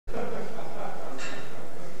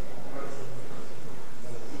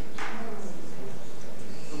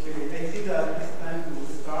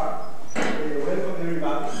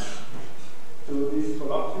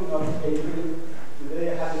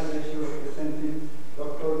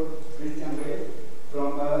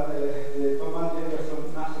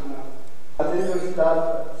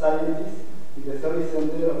study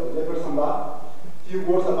center of the Jefferson Lab. Few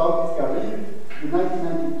words about his career. In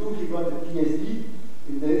 1992, he got a PhD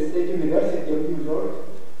in the State University of New York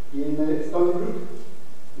in Stony Brook,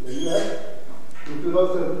 in the US. In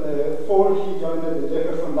 2004, he joined the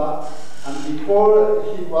Jefferson Lab, and before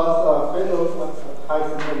he was a fellow at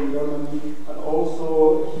Heisenberg in Germany, and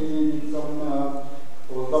also he did some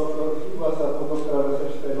postdoctoral. He was a postdoctoral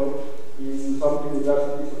research fellow in some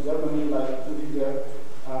universities of Germany, like Tübingen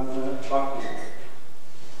and Bachmann.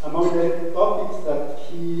 Among the topics that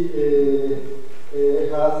he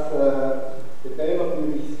has developed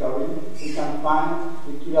in his career, we can find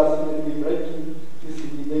the QSD breaking,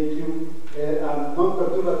 QCD vacuum, and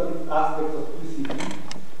non-perturbative aspects of QCD.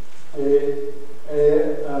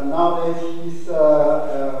 And nowadays he's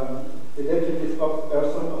the deputy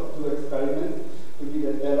spokesperson of two experiments to be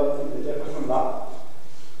developed in the Jefferson Lab.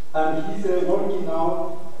 And he's working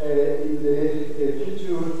now in the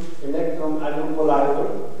future Electron-Ion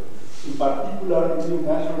Collider, in particular in new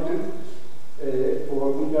measurements for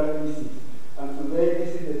nuclear physics. And today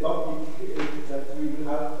this is the topic that we will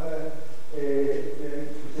have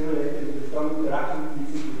related to the strong interaction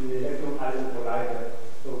physics with the Electron-Ion Collider.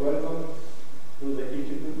 So welcome to the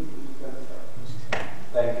Institute.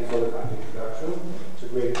 Thank you for the kind introduction. It's a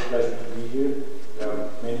great pleasure to be here. There are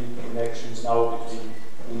many connections now between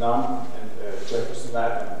UNAM and Jefferson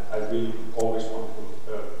Lab, and I really always want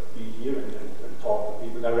to be here and talk to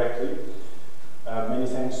people directly. Many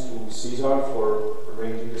thanks to Cesar for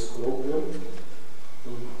arranging this colloquium.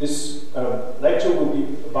 This lecture will be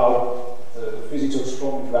about the physics of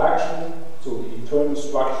strong interaction, so the internal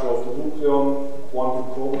structure of the nucleon,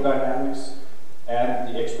 quantum chromodynamics,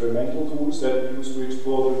 and the experimental tools that we use to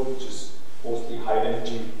explore them, which is mostly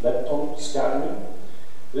high-energy lepton scattering.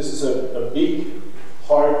 This is a big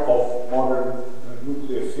part of modern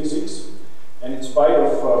nuclear physics, and in spite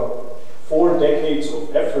of 4 decades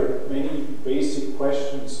of effort, many basic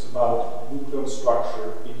questions about nucleon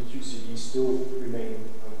structure in QCD still remain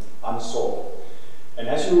unsolved. And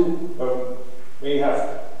as you may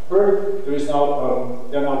have heard, there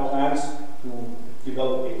are now plans to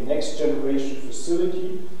develop a next-generation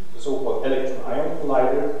facility, the so-called Electron-Ion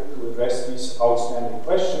Collider, to address these outstanding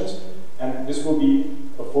questions. And this will be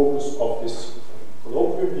a focus of this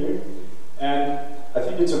colloquium here. And I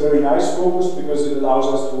think it's a very nice focus because it allows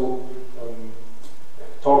us to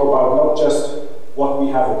talk about not just what we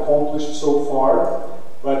have accomplished so far,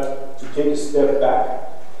 but to take a step back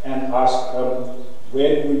and ask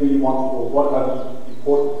where do we really want to go, what are the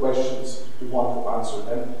important questions we want to answer.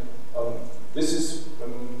 And this is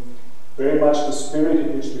very much the spirit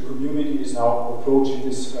in which the community is now approaching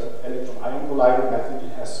this Electron-Ion Collider, and I think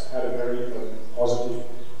it has had a very positive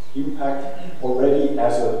impact already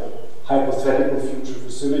as a hypothetical future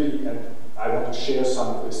facility, and I want to share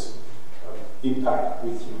some of this impact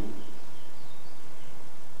with you.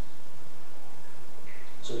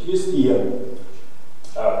 So here's the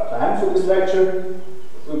plan for this lecture.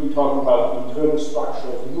 We'll be talking about the internal structure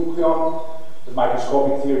of the nucleon, the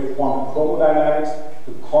microscopic theory of quantum chromodynamics,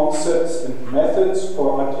 the concepts and methods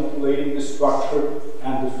for articulating the structure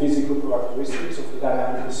and the physical characteristics of the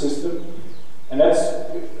dynamical system. And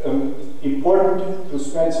that's important to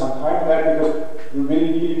spend some time on that because we're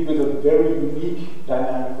really dealing with a very unique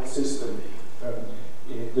dynamical system.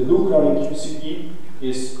 The nucleon in QCD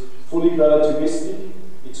is fully relativistic,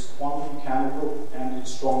 it's quantum mechanical, and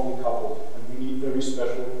it's strongly coupled. And we need very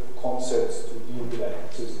special concepts to deal with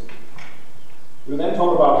that system. We'll then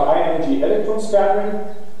talk about high-energy electron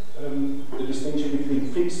scattering, the distinction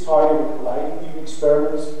between fixed target and colliding beam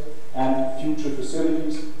experiments, and future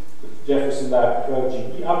facilities. The Jefferson Lab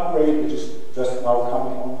 12GB upgrade, which is just now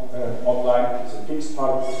coming online, is a fixed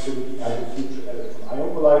target facility, and the future Electron-Ion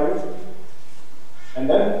Collider. And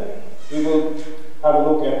then we will have a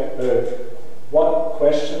look at what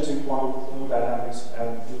questions in quantum thermodynamics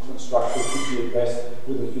and nucleon structure could be addressed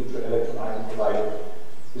with the future Electron-Ion Collider.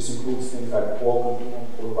 This includes things like quark-gluon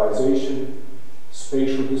polarization,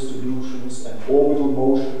 spatial distributions, and orbital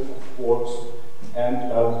motion of quarks, and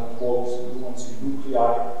quarks and gluons in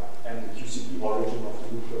nuclei, and the QCD origin of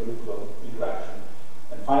the nuclear-nuclear interaction.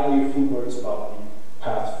 And finally, a few words about the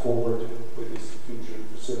path forward with this future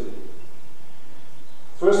facility.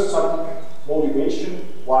 First, some motivation.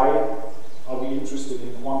 Why are we interested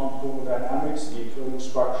in quantum chromodynamics, the internal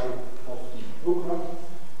structure of the nucleon?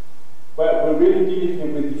 Well, we're really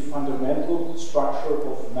dealing with the fundamental structure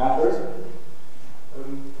of matter.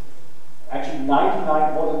 Actually,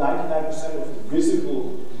 more than 99% of the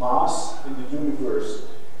visible mass in the universe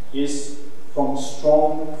is from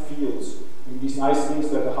strong fields. And these nice things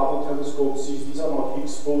that the Hubble telescope sees, these are not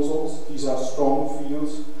Higgs bosons, these are strong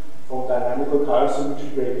fields from dynamical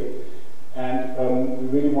chiral breaking, and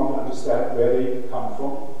we really want to understand where they come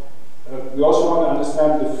from. We also want to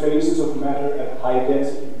understand the phases of matter at high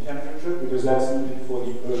density and temperature, because that's needed for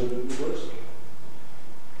the early universe.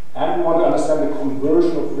 And we want to understand the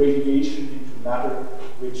conversion of radiation into matter,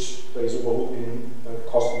 which plays a role in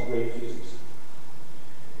cosmic ray physics.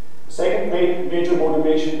 The second major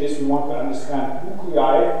motivation is we want to understand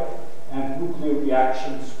nuclei and nuclear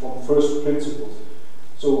reactions from first principles.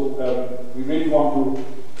 So we really want to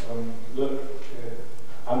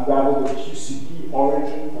unravel the QCD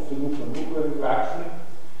origin of the nuclear interaction.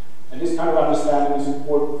 And this kind of understanding is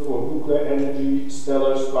important for nuclear energy,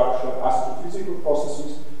 stellar structure, astrophysical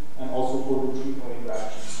processes, and also for neutrino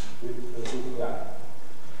interactions with nuclei.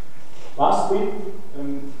 Lastly,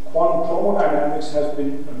 quantum chromodynamics has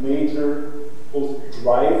been a major both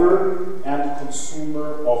driver and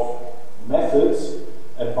consumer of methods,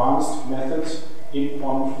 advanced methods in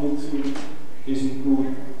quantum field theory. These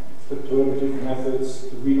include perturbative methods,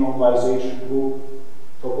 the renormalization group,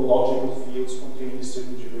 topological fields, spontaneous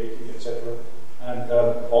signature breaking, etc. And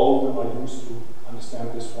all of them are used to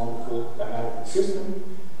understand this wonderful dynamical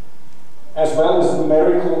system, as well as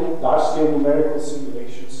numerical, large-scale numerical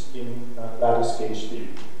simulations in lattice gauge theory.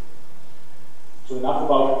 So enough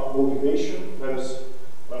about motivation. Let us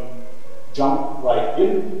jump right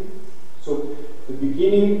in. So the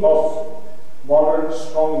beginning of modern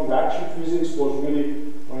strong interaction physics was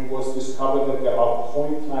really when it was discovered that there are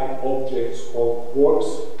point-like objects called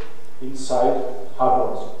quarks inside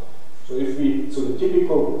hadrons. So the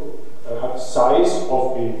typical size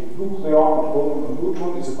of a nucleon, a proton, or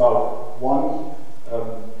neutron is about 1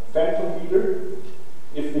 femtometer.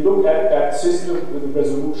 If we look at that system with a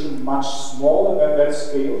resolution much smaller than that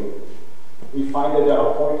scale, we find that there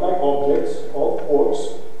are point-like objects called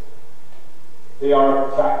quarks. They are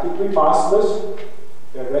practically massless.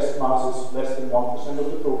 Their rest mass is less than 1%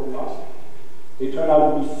 of the total mass. They turn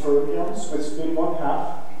out to be fermions with spin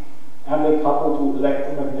 1/2, and they couple to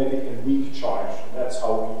electromagnetic and weak charge. And that's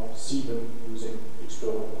how we see them using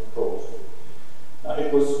external probes. Now,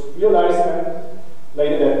 it was realized then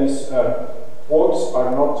later that these quarks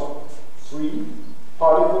are not free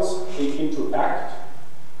particles, they interact.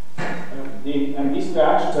 And these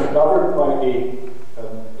interactions are governed by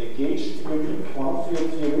a gauge theory, quantum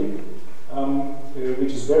field theory,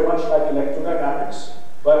 which is very much like electrodynamics,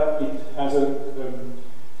 but it has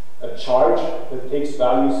a charge that takes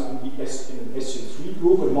values in an SU3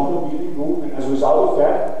 group, a monometer group, and as a result of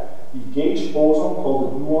that, the gauge boson called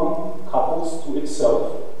the gluon couples to itself.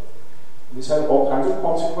 This has all kinds of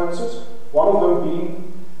consequences, one of them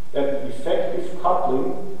being that the effective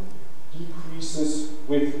coupling decreases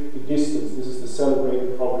with the distance. This is the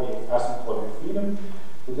celebrated property of asymptotic freedom.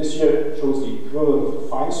 So this here shows the equivalent of the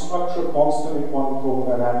fine structure constant in quantum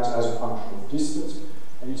chromodynamics as a function of distance,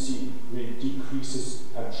 and you see it decreases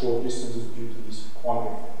at short distances due to these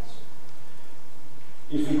quantum effects.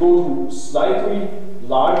 If we go to slightly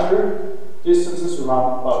larger distances,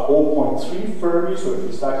 around about 0.3 Fermi, so if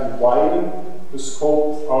we slightly widen the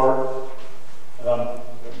scope of our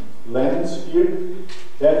lens here,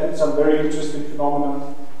 then some very interesting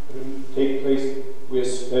phenomena take place. We're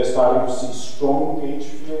starting to see strong gauge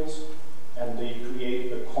fields, and they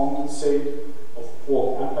create a condensate of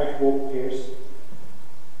quark anti-quark pairs.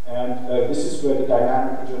 And this is where the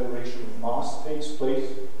dynamic regeneration of mass takes place.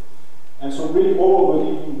 And so really all we're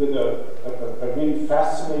dealing with a really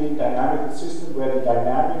fascinating dynamical system where the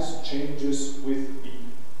dynamics changes with the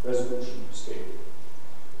resolution scale.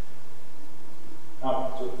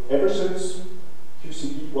 Now, so ever since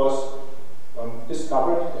QCD was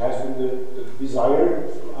discovered, there has been the desire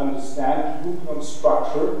to understand nucleon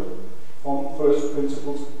structure from first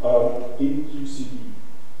principles in QCD.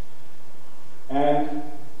 And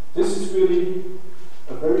this is really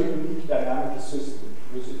a very unique dynamical system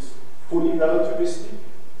because it's fully relativistic.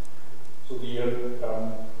 So the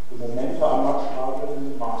momenta are much larger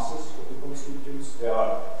than the masses of the constituents. There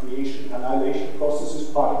are creation, annihilation processes,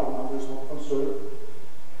 particle number is not conserved.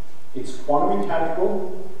 It's quantum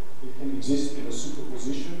mechanical. It can exist in a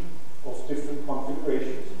superposition of different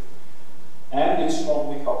configurations. And it's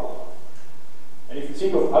strongly coupled. And if you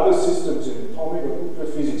think of other systems in atomic or nuclear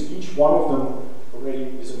physics, each one of them already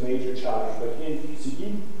is a major challenge. But here in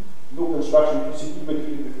QCD, nuclear construction in QCD, we're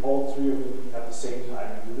dealing with all three of them at the same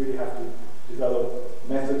time. And you really have to develop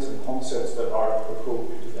methods and concepts that are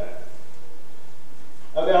appropriate to that.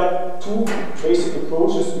 Now there are two basic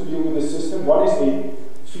approaches to deal with the system. One is a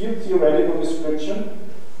field theoretical description.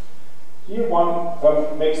 Here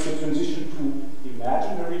one makes the transition to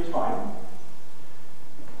imaginary time.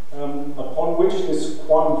 upon which this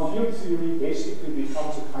quantum field theory basically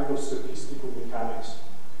becomes a kind of statistical mechanics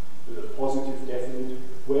with a positive definite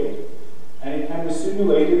weight. And it can be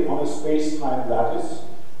simulated on a space-time lattice.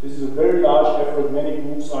 This is a very large effort. Many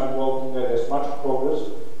groups are involved in that. There's much progress.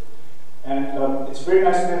 And it's a very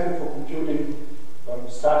nice method for computing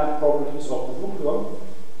static properties of the nucleon.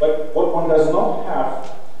 But what one does not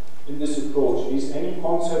have in this approach is any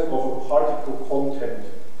concept of a particle content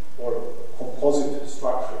or composite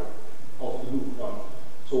structure of the nucleon.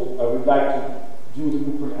 So I would like to view the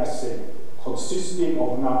nucleon as, say, consisting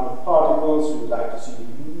of a number of particles. We would like to see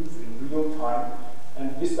it move in real time.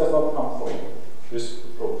 And this does not come from this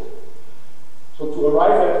approach. So to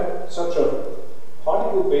arrive at such a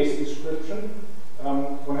particle-based description,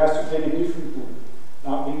 one has to take a different route.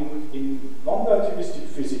 Now, in non-relativistic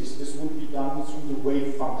physics, this would be done through the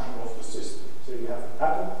wave function of the system. So you have an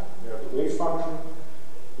atom, you have the wave function,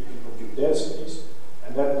 we can compute densities,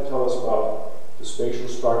 and that will tell us about the spatial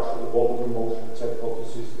structure, the orbital motion, etc. of the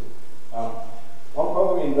system. One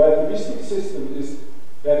problem in relativistic system is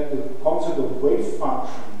that the concept of wave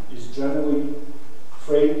function is generally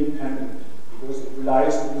frame dependent, because it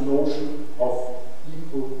relies on the notion of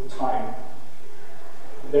equal time.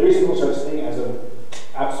 There is no such thing as an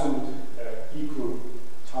absolute equal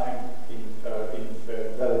time in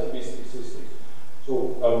relativistic systems.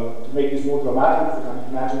 So to make this more dramatic, we can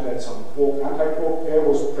imagine that some quark-antiquark pair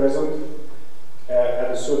was present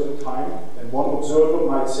at a certain time, and one observer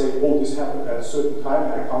might say, oh, this happened at a certain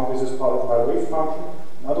time, and I count this as part of my wave function.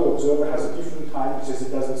 Another observer has a different time, he says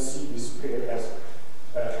it doesn't see this pair as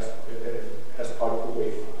part of the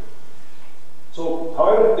wave function. So,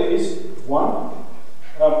 however, there is one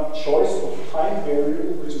choice of time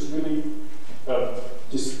variable which is really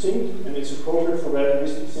distinct, and it's appropriate for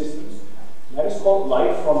relativistic systems. And that is called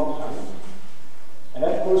light from time. And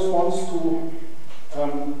that corresponds to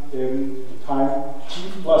the time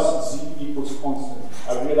t plus z equals constant.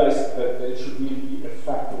 I realize that it should really be a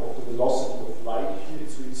factor of the velocity of light here.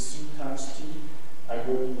 It's really c times t. I'm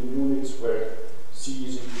working in units where c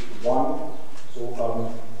is equal to 1.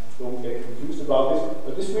 So don't get confused about this.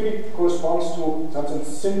 But this really corresponds to something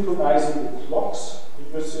synchronizing the clocks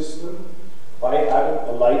in your system by adding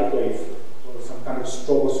a light wave, or some kind of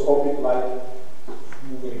stroboscopic light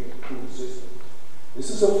moving through the system.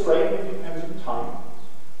 This is a frame-independent time,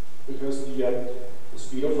 because the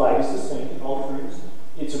speed of light is the same in all frames.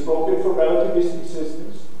 It's appropriate for relativistic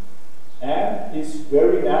systems, and it's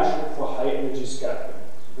very natural for high-energy scattering,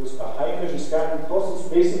 because a high-energy scattering process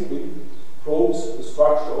basically probes the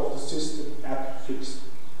structure of the system at fixed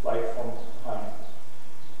light from time.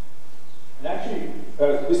 And actually,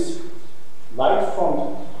 this light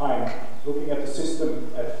from time, looking at the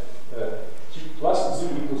system at t plus z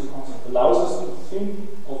equals constant, allows us to think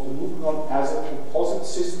of the nucleon as a composite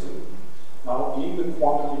system, now in the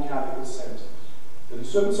quantum mechanical sense. In a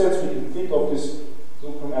certain sense, we can think of this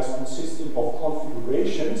nucleon as consisting of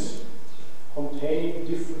configurations containing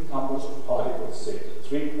different numbers of particles, say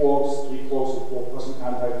 3 quarks, 3 quarks, a quark plus an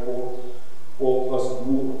anti-quark, quark plus a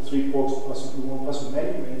gluon, 3 quarks plus a gluon, plus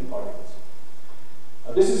many, many particles.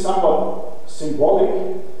 This is somewhat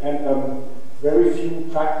symbolic, and very few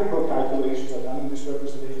practical calculations are done in this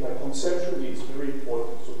representation, but conceptually it's very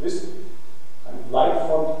important. So this kind of light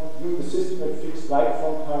from, viewing the system at fixed light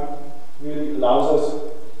from time really allows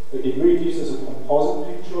us, it really gives us a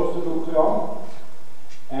composite picture of the nucleon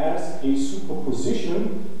as a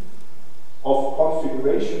superposition of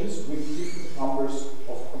configurations with different numbers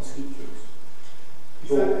of constituents. Is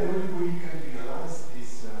that the only way you can realize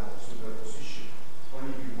this superposition?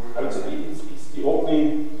 Only if you work I would say it's the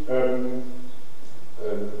only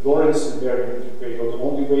Lorentz invariant way, or the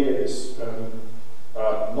only way that is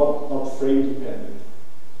not frame dependent.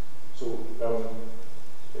 So,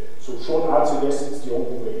 so short answer, yes, it's the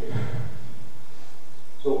only way.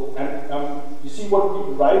 So, and you see what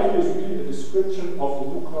we write here is really a description of the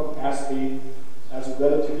nucleon as a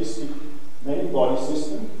relativistic many-body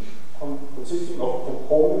system consisting of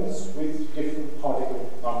components with different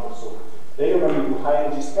particle numbers. So later when we do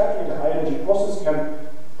high-energy scattering, the high-energy process can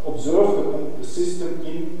observe the system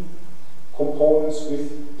in components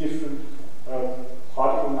with different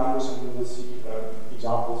particle numbers, and we will see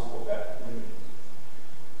examples of that in a minute.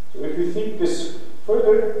 So if we think this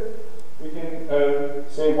further, we can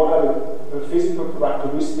say what are the physical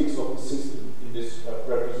characteristics of the system in this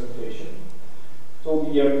representation. So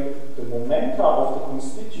the momenta of the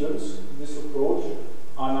constituents in this approach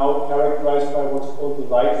are now characterized by what's called the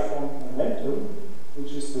light-front momentum,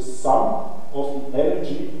 which is the sum of the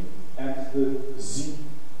energy and the z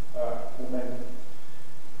momentum.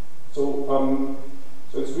 So,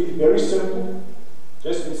 so it's really very simple.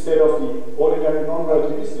 just instead of the ordinary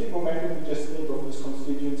non-relativistic momentum, we just think of these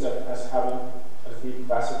constituents as having being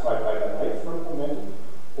classified by the light front momentum.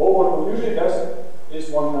 Or what one usually does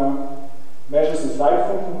is one measures the light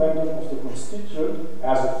front momentum of the constituent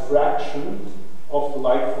as a fraction of the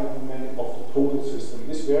light front momentum of the total system.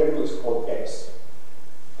 This variable is called x,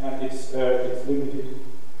 and it's limited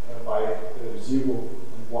by 0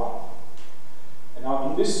 and 1. And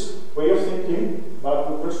now in this way of thinking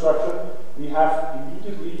about nuclear structure, we have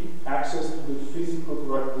immediately access to the physical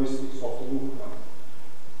characteristics of the nucleon.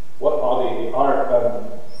 What are they? They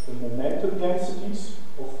are the momentum densities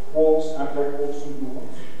of quarks, antiquarks, and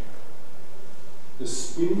gluons, the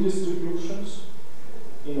spin distributions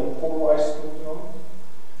in a polarized nucleon,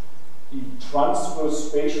 the transverse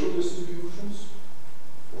spatial distributions,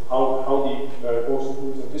 how the quarks and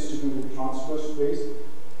gluons are distributed in transverse space,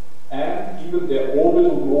 and even their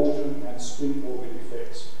orbital motion and spin orbit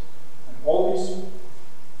effects. And all these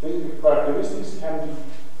physical characteristics can be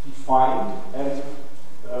defined and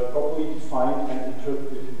properly defined and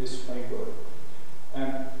interpreted in this framework.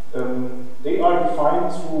 And they are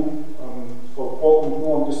defined through for quark and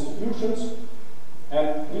gluon distributions,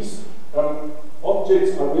 and these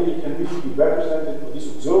objects can really be represented, or these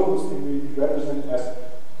observables can really be represented as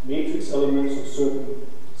matrix elements of certain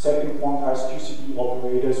second quantized QCD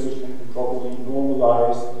operators, which can be properly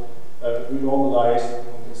normalized, renormalized,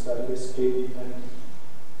 and can study as scale dependent.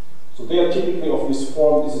 So they are typically of this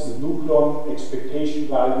form. This is a nucleon expectation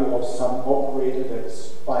value of some operator that's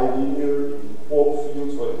bilinear in quark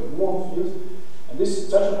fields or in gluon fields. And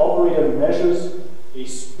such an operator measures a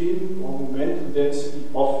spin or momentum density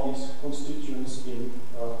of these constituents in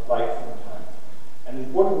light from time. An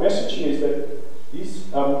important message here is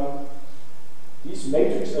that these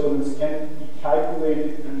matrix elements can be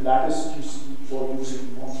calculated in lattice QCD or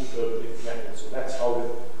using non-determinative methods. So that's how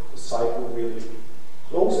the cycle really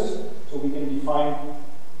closes. So we can define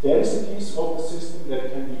densities of the system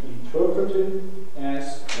that can be interpreted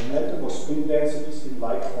as momentum or spin densities in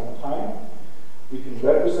light from time. We can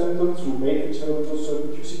represent them through matrix elements of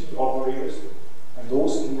certain QCD operators, and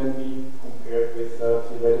those can then be compared with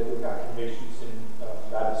theoretical calculations in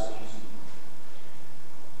lattice QCD.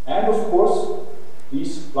 And of course,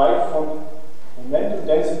 these light from momentum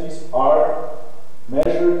densities are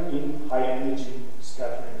measured in high energy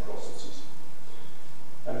scattering processes.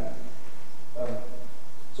 And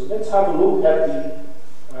so let's have a look at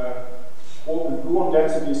the quark and gluon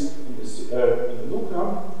densities in the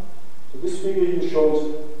nucleon. So this figure here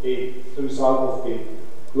shows the result of a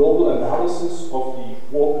global analysis of the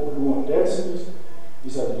quark and gluon densities.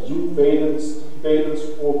 These are the U valence, D valence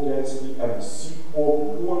quark density, and the C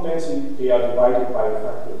quark gluon density. They are divided by a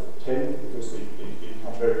factor of 10 because they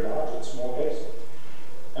become very large at small x.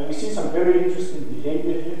 And we see some very interesting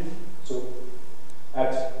behavior here. So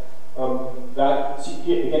at see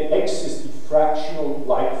here again, x is the fractional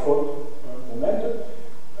light front momentum.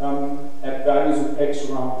 At values of x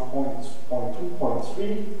around 0.2,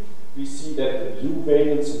 0.3, we see that the U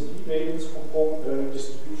valence and D valence component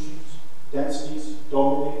distributions, densities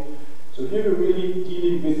dominate. So here we're really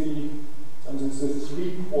dealing with the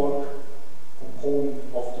 3-quark component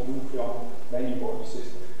of the nucleon many-body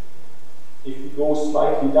system. If we go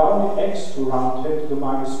slightly down in x to around 10 to the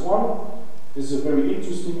minus 1, this is a very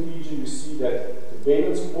interesting region. You see that the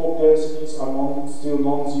valence quark densities are still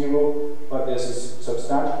non-zero, but there's a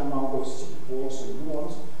substantial amount of C quarks and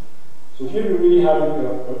gluons. So here we're really having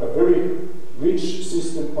a very rich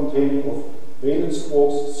system containing of valence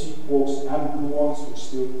quarks, C quarks, and gluons, which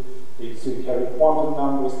still carry quantum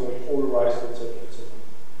numbers, they're polarized, etc., etc.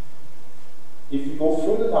 If you go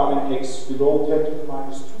further down in x, below 10 to the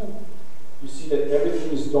minus 2, you see that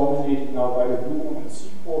everything is dominated now by the gluon and C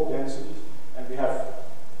quark densities, and we have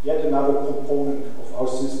yet another component of our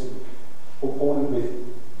system, component with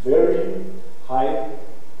very high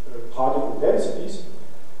particle densities,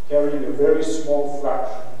 carrying a very small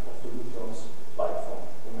fraction of the nucleon's light from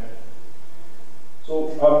momentum. So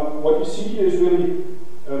what you see here is really,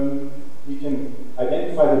 we can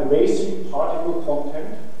identify the basic particle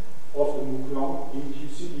content of the nucleon in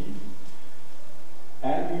QCD,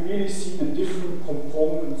 and we really see the different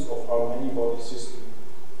components of our many-body system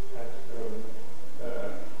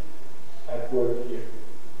at work here.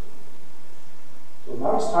 So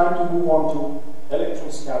now it's time to move on to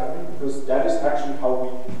electron scattering, because that is actually how we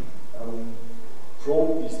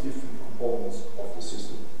probe these different components of the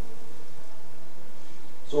system.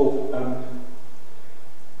 So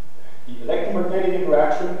the electromagnetic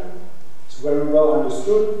interaction is very well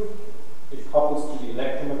understood. It couples to the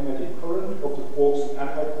electromagnetic current of the quarks and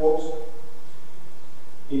antiquarks.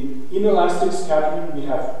 In inelastic scattering, we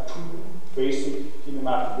have two basic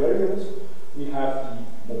kinematic variables. We have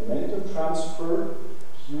the momentum transfer,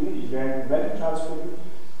 Q, event momentum transfer.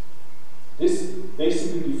 This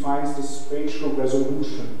basically defines the spatial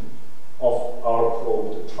resolution of our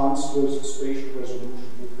probe, the transverse spatial resolution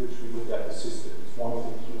with which we look at the system. It's one of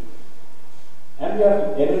the Q. And we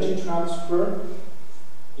have the energy transfer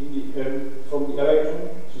in the, from the electron,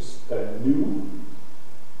 which is nu.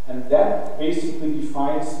 And that basically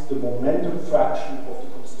defines the momentum fraction of the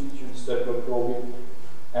constituents that we're probing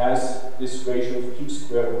as this ratio of Q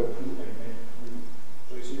squared over 2 and nu.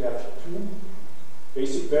 So you see we have two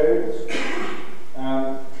basic variables,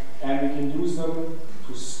 and we can use them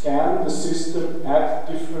to scan the system at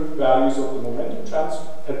different values of the momentum transfer,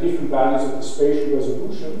 at different values of the spatial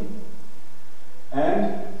resolution,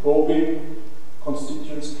 and probing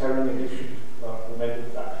constituents carrying a different momentum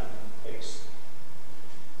fraction, x.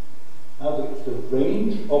 Now the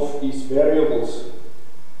range of these variables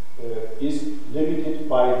is limited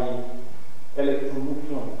by the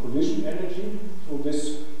electron-nucleon collision energy through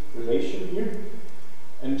this relation here.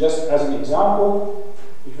 And just as an example,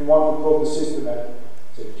 if you want to probe the system at,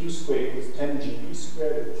 say, Q squared equals 10 GeV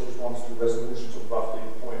squared, it corresponds to resolutions of roughly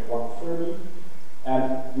 0.1 Fermi,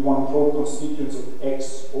 and we want to probe constituents of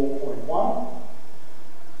x 0.1,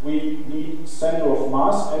 we need center of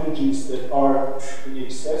mass energies that are in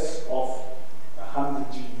excess of 100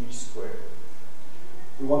 GeV squared.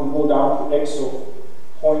 We want to go down to x of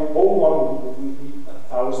 0.01, we need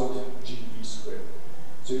 1000 GeV squared.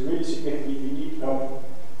 So you really see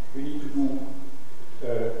we need to do,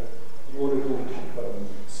 in order to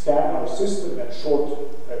scan our system at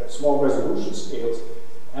small resolution scales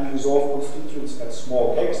and resolve constituents at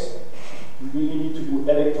small x, we really need to do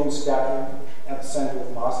electron scattering at the center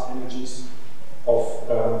of mass energies of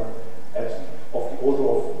the order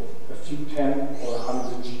of a few 10 or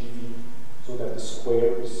 100 GeV, so that the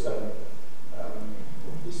square is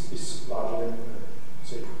larger than,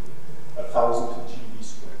 say, 1000 GeV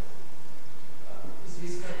squared. Is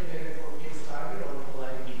this calculated for fixed target or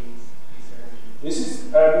colliding beams? This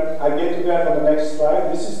is, I get to that on the next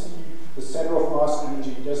slide. This is the center of mass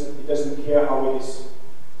energy. It doesn't care how it is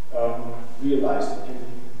realized.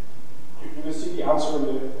 You will see the answer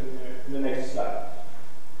in the next slide.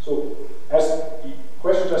 So, as the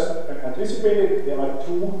question just anticipated, there are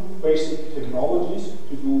two basic technologies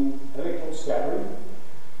to do electron scattering.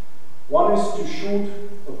 One is to shoot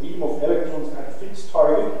a beam of electrons at a fixed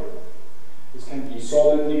target. This can be a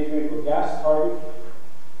solid, liquid, or gas target.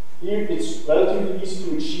 Here, it's relatively easy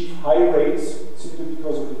to achieve high rates simply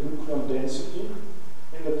because of the nucleon density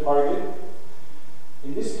in the target.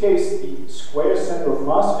 In this case, the square center of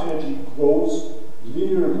mass energy grows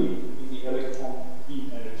linearly in the electron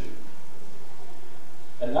beam energy.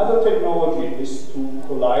 Another technology is to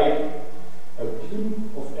collide a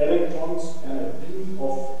beam of electrons and a beam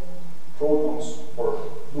of protons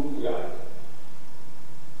or nuclei.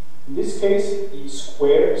 In this case, the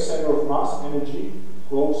square center of mass energy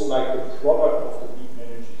grows like the product of the beam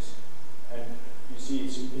energies. And you see,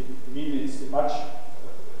 it's much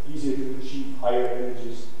easier to achieve higher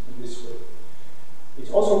energies in this way.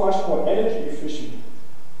 It's also much more energy efficient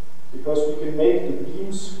because we can make the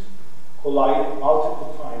beams collide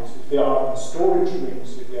multiple times. If there are storage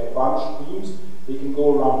rings, if there are bunch beams, they can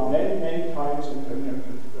go around many, many times, and we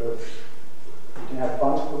can have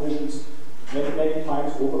bunch collisions many, many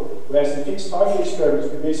times over. Whereas in fixed target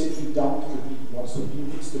experiments, we basically dump the beam. Once the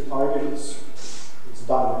beam hits the target, it's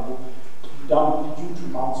done. You dump huge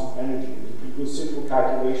amounts of energy. We do a simple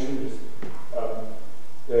calculation with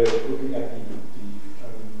looking at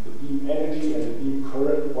the beam energy and the beam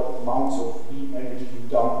current, what amounts of beam energy you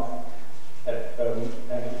dump, and it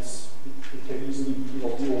can easily be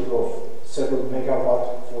of the order of several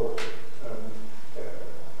megawatt for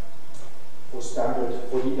standard,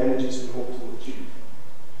 for the energies we hope to achieve.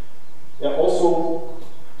 There are also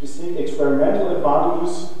distinct experimental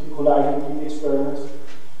advantages in colliding beam experiments.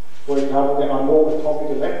 For example, there are no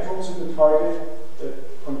atomic electrons in the target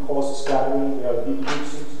that can cause scattering. There are big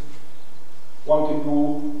nuisance. One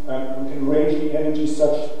can arrange the energy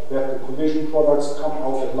such that the collision products come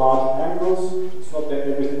out at large angles. It's not that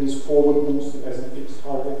everything is forward boosted as a fixed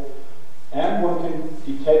target. And one can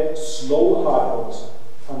detect slow hadrons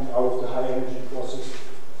coming out of the high energy process,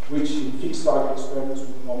 which in fixed target experiments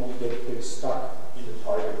would normally get stuck in the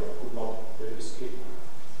target or could not escape.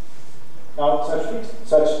 Now,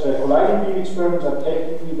 such colliding beam experiments are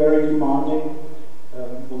technically very demanding.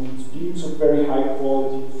 One needs beams of very high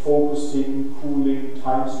quality, focusing, cooling,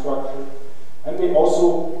 time structure, and they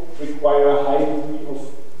also require a high degree of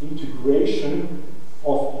integration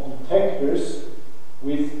of the detectors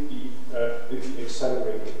with the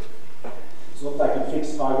accelerator. It's not like a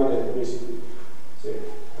fixed target that you basically say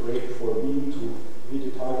rate for a beam to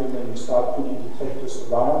hit a target, and then you start putting detectors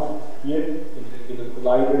around. Here in the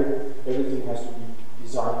collider, everything has to be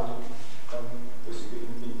designed basically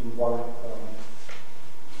in one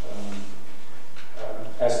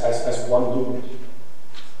as one unit.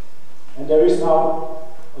 And there is now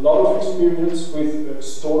a lot of experience with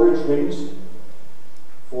storage rings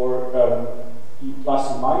for the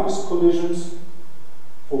plus and minus collisions,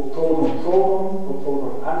 for proton-proton, for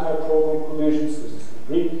proton-antiproton collisions. This is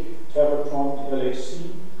the rig, Tevatron, the LHC.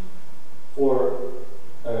 For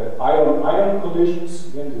ion-ion collisions,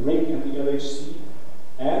 again the rig and the LHC.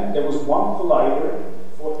 And there was one collider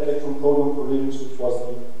for electron-proton collisions, which was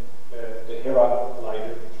the Hera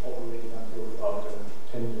collider, which operated until about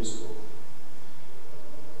 10 years ago.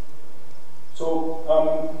 So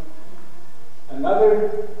another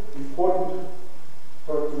important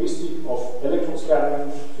characteristic of electron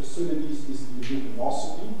scattering facilities is the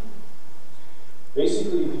luminosity.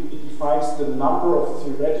 Basically, it defines the number of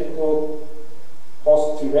theoretically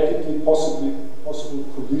possible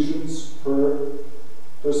collisions per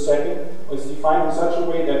second. It's defined in such a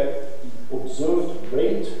way that the observed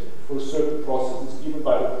rate for a certain process is given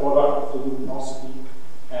by the product of the luminosity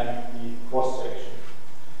and the cross section.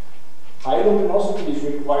 High luminosity is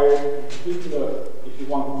required in particular if you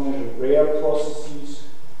want to measure rare processes,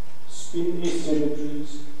 spin asymmetries,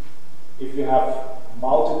 if you have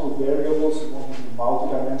multiple variables, you want to do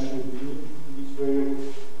multidimensional beam in these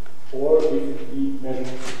variables, or if you need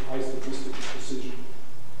measurements with high statistical precision.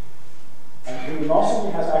 And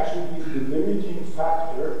luminosity has actually been the limiting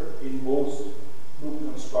factor in most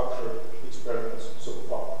nucleon structure experiments so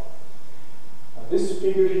far. Now, this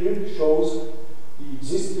figure here shows the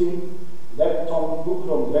existing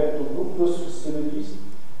lepton-nucleus facilities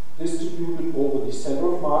distributed over the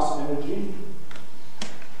center of mass energy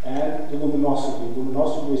and the luminosity.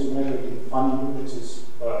 Luminosity is measured in funny units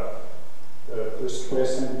per square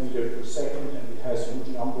centimeter per second, and it has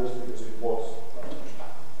huge numbers because it was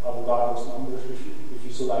Avogadro's numbers, if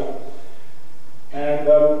you so like. And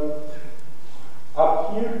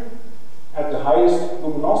up here, at the highest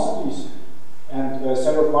luminosities and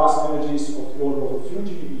center of mass energies of the order of a few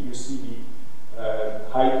GeV, you see the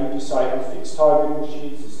high duty cycle fixed target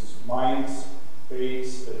machines. This is Mainz,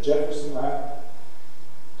 Bates, Jefferson Lab.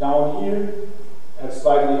 Down here, at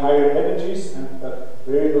slightly higher energies and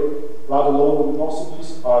rather low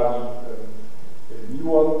luminosities, are the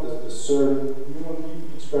muon, the CERN muon beam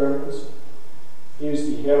experiments. Here's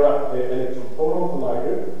the Hera Electron-Proton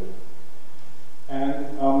Collider. And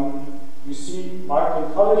you see marked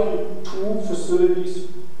in color here two facilities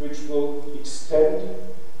which will extend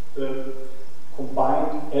the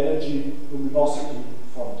combined energy luminosity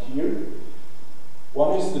frontier.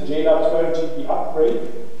 One is the JLab 12 GeV upgrade,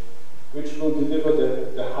 which will deliver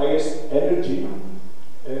the highest energy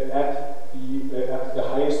at the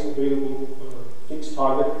highest available fixed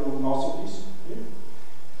target luminosities. Here.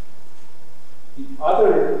 The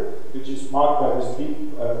other, which is marked by this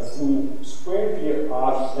big blue square here,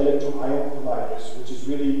 are the Electron-Ion Colliders, which is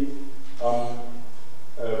really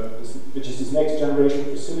which is this next generation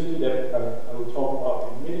facility that I will talk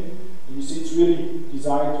about in a minute. And you see, it's really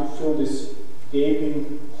designed to fill this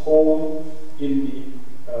gaping hole in the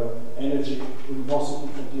energy luminosity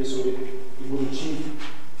frontier, so it would achieve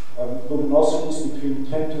luminosities between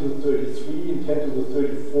 10 to the 33 and 10 to the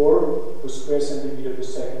 34 per square centimeter per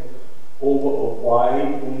second over a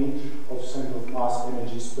wide range of center of mass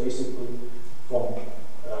energies, basically from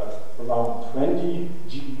around 20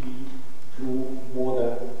 GeV to more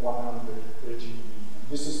than 100 GeV.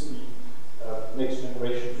 This is the next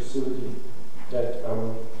generation facility that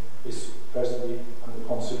is presently under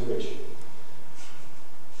consideration.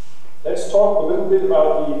 Let's talk a little bit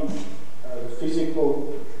about the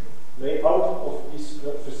physical layout of these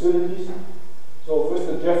facilities. So first,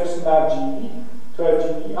 the Jefferson Lab GeV,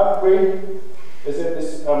 12 GeV upgrade. Is that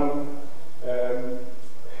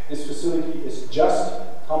this facility is just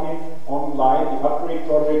coming online. The upgrade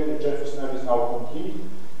project at Jefferson Lab is now complete.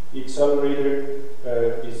 The accelerator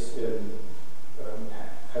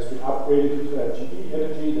has been upgraded to 12 GeV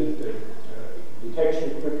energy, the detection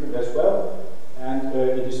equipment as well, and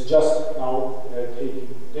it is just now taking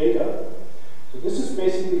data. So this is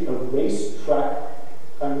basically a racetrack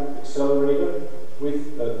kind of accelerator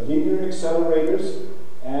with linear accelerators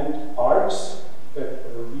and arcs that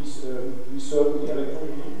recircle the electron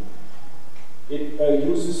beam. It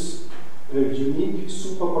uses unique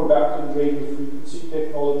superconducting radio frequency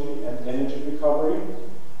technology and energy recovery,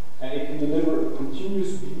 and it can deliver a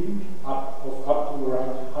continuous beam of up to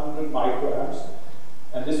around 100 microamps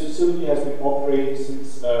And this facility has been operating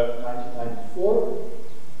since 1994.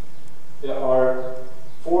 There are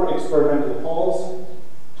 4 experimental halls.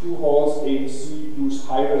 2 halls, A and C, use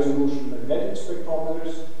high-resolution magnetic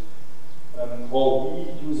spectrometers. Hall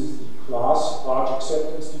B uses the class large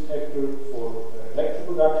acceptance detector for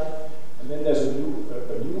electroproduction. And then there's a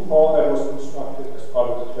new hall that was constructed as part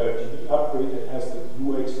of the 12GE upgrade that has the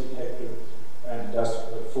UX detector and does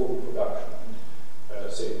photo production.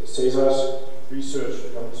 Cesar's research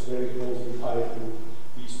is very closely tied to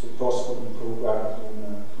the spectroscopy program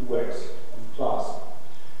in UX and class.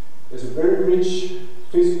 There's a very rich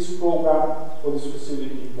physics program for this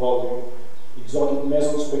facility involving exotic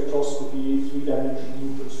mesospectroscopy, 3-dimensional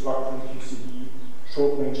neutron structure in QCD,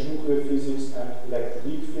 short-range nuclear physics, and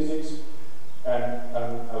electroweak physics. And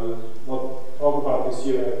I will not talk about this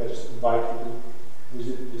here, I just invite you to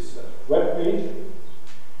visit this web page.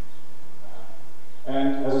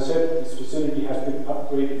 And as I said, this facility has been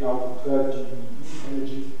upgraded now to 12 GeV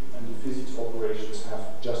energy, and the physics operations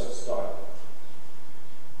have just started.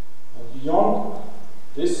 Beyond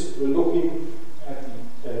this, we're looking at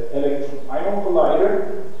the Electron-Ion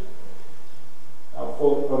Collider. Now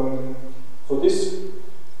for this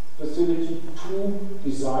facility, 2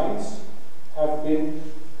 designs have been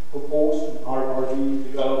proposed and are being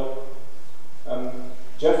developed.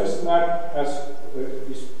 Jefferson Lab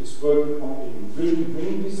is working on a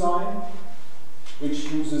ring design, which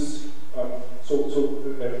uses,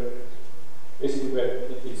 basically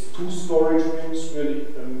it's 2 storage rings, really,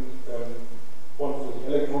 one for the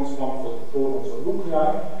electrons, one for the protons or nuclei.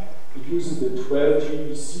 It uses the 12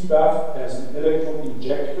 GeV CBAF as an electron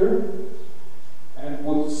injector and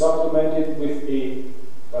would supplement it with a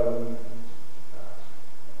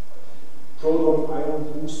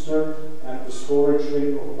proton-ion booster and a storage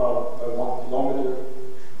ring of about 1 kilometer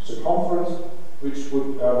circumference, which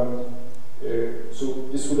would, so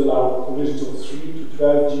this would allow collisions of 3 to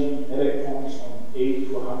 12 GeV electrons on 8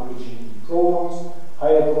 to 100 GeV protons.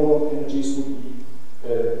 Higher proton energies would be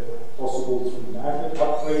possible through magnet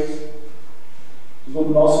upgrades. The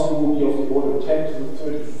luminosity would be of the order 10 to the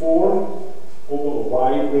 34 over a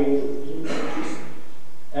wide range of beam energies.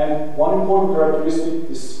 And one important characteristic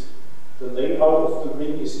is the layout of the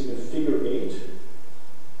ring is in a figure 8,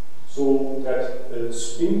 so that the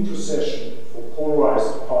spin precession for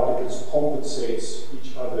polarized particles compensates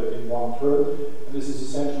each other in one turn. And this is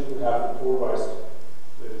essential to have a polarized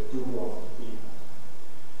gluon beam.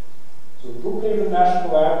 So Brookhaven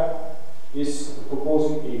National Lab is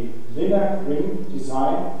proposing a LINAC ring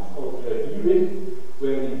design called E-rig,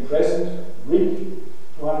 where the present rig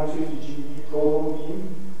 250 GeV proton beam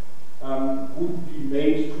would be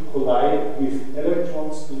made to collide with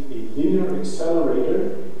electrons in a linear accelerator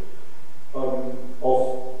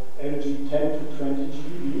of energy 10 to 20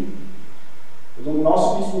 GeV. The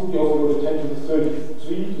luminosities would be of the order 10 to the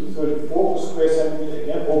 33 to 34 per square centimeter,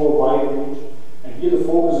 again over a wide range. And here the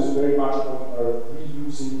focus is very much on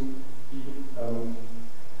reusing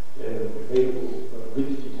the available rig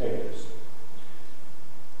detectors.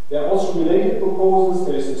 There are also related proposals.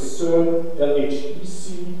 There is a CERN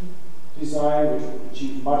LHEC design, which would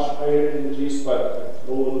achieve much higher energies but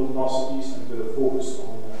lower luminosities and with a focus on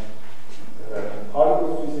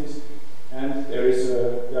particle physics. And there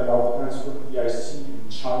are now plans for EIC in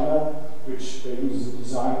China, which uses a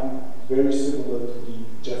design very similar to the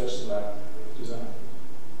Jefferson Lab design.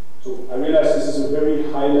 So I realize this is a very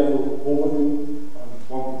high-level overview.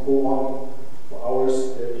 One could go on for hours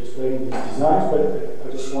explaining these designs, but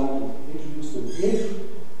I just want to introduce them here.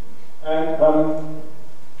 And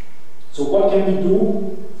so what can we do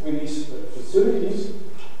with these facilities?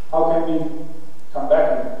 How can we come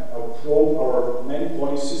back and probe our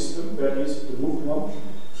many-body system, that is the nucleon?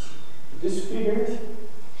 This figure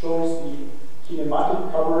shows the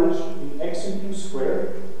kinematic coverage in x and q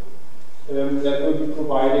squared that will be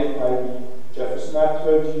provided by the Jefferson Lab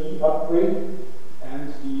 12GE upgrade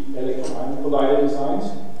and the Electron-Ion Collider designs.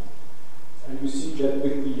 And you see that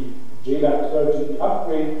with the JLab 12GE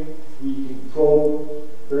upgrade, we can probe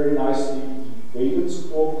very nicely the valence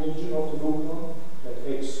core region of the nucleon at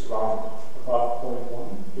x round above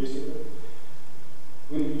 0.1, basically.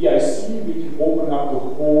 With EIC, we can open up the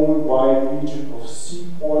whole wide region of C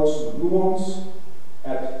ports and gluons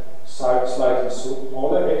at slightly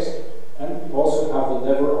smaller x, and we also have the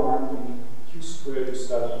lever arm in q squared to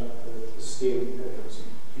study the scaling patterns in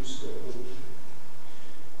q squared position.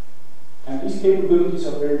 And these capabilities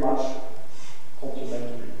are very much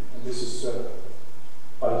complementary, and this is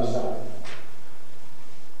by design.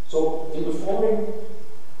 So in the following,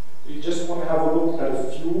 we just want to have a look at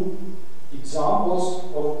a few examples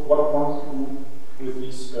of what one can do with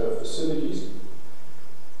these facilities.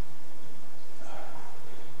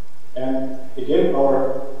 again,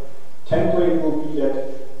 our template will be that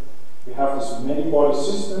we have this many-body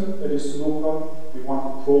system that is the nucleon. We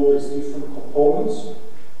want to probe its different components,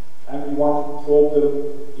 and we want to probe them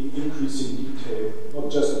in increasing detail,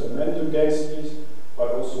 not just momentum densities,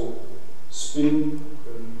 but also spin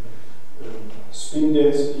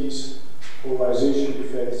densities, polarization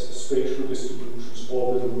effects, spatial distributions,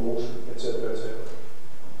 orbital motion, etc., etc.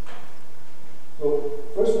 So,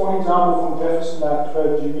 first one example from Jefferson Lab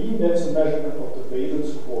 12GB, that's a measurement of the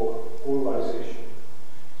valence quark polarization.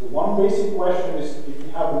 So one basic question is, if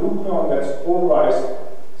you have a nucleon that's polarized,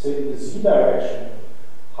 say in the z direction,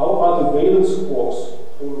 how are the valence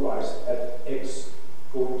quarks polarized at x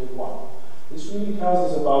going to 1? This really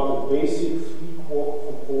tells us about the basic 3-quark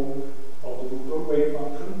component of the nucleon wave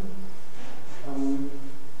function.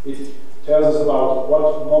 It tells us about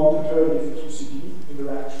what non-determinative QCD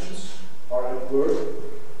interactions are at work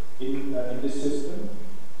in this system.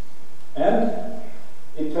 And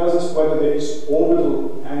it tells us whether there is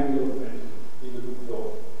orbital angular momentum in the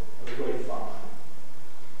nucleon wave function.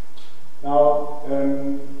 Now,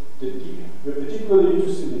 we're particularly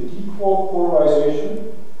interested in the d-quark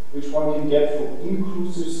polarization, which one can get from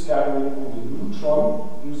inclusive scattering on the neutron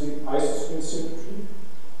using isospin symmetry,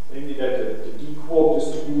 namely that the d-quark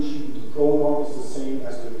distribution in the proton is the same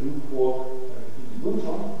as the u-quark in the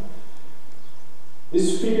neutron.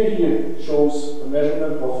 This figure here shows a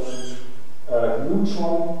measurement of the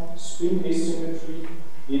neutron spin asymmetry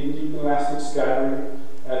in deep elastic scattering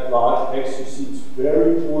at large x. You see it's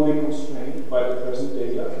very poorly constrained by the present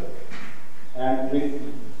data. And with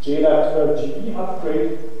the JLab 12GB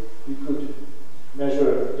upgrade, we could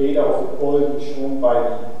measure data of the quality shown by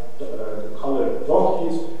the colored dot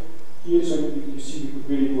here. So you see we could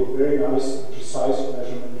really do a very nice, precise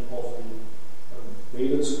measurement of the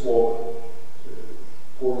valence quark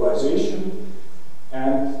polarization,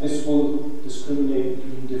 and this will discriminate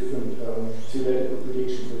between different theoretical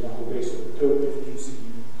predictions, for example, based on the perturbative QCD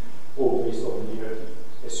or based on the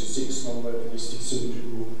SU6 non-relativistic symmetry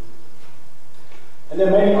rule. And there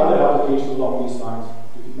are many other applications along these lines.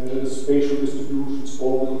 You can measure the spatial distributions,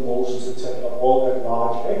 orbital motions, etc., all at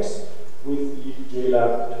large x with the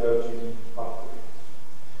JLab 12GB upgrade.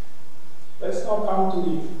 Let's now come to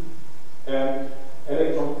the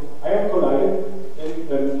Electron-Ion Collider.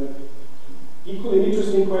 And equally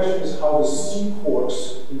interesting question is how the C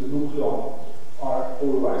quarks in the nucleon are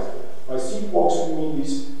polarized. By C quarks we mean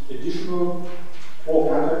these additional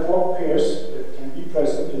quark-antiquark pairs that can be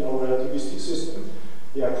present in our relativistic system.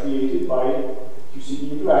 They are created by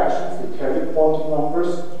QCD interactions, they carry quantum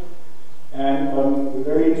numbers, and we're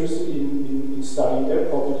very interested in studying their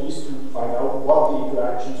properties to find out what the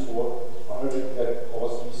interactions are that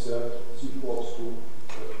cause these C quarks to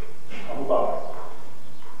come about.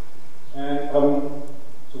 And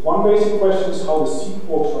so one basic question is how the C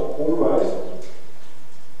quarks are polarized,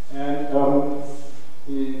 and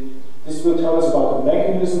this will tell us about the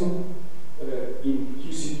mechanism in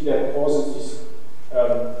QCD that causes these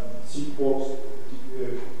C quarks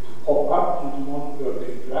to pop up due to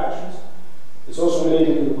non-perturbative interactions. It's also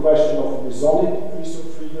related to the question of mesonic degrees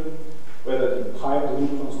of freedom, whether the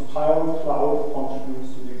neutron's pion cloud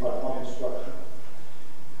contributes to the harmonic structure.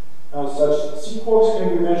 Now, such C quarks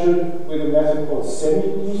can be measured with a method called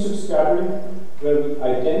semi-inclusive scattering, where we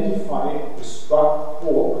identify the struck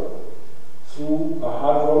quark through a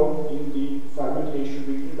hadron in the fragmentation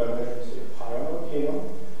region by measuring, say, a pion or kaon.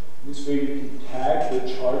 This way we can tag the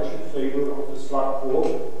charge and flavor of the struck quark.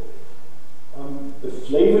 The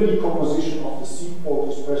flavor decomposition of the C quark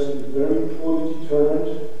is presently very poorly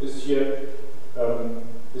determined. This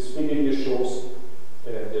figure here shows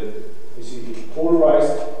the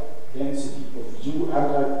polarized density of U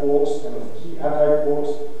antiquarks and of D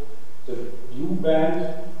antiquarks. The U band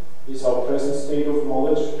is our present state of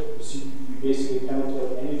knowledge. You see, we basically cannot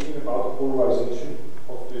tell anything about the polarization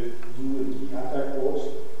of the U and D antiquarks.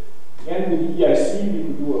 Again, with the EIC, we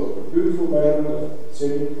could do a beautiful measurement of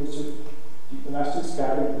semi-inclusive deep elastic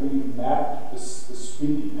scattering, really map the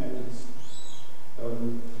spin dependence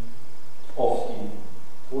of the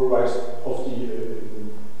polarized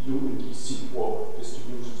U and D C quark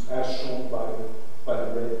distributions, as shown by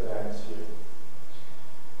the red bands here.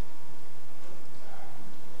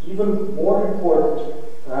 Even more important,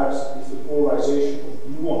 perhaps, is the polarization of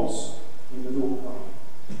muons in the nucleon.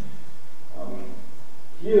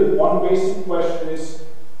 Here, one basic question is,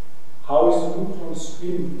 how is the neutron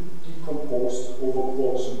spin decomposed over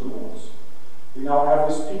quarks and gluons? We now have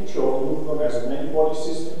this picture of the neutron as a many-body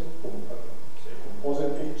system, a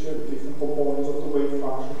composite picture with different components of the wave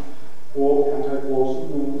function, quark, antiquarks,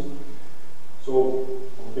 and gluons. So,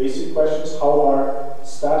 basic questions: how are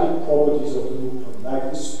static properties of the nucleon,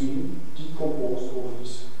 like the spin, decomposed over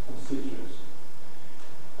these constituents.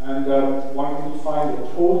 And one can define the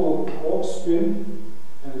total quark spin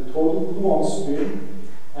and the total gluon spin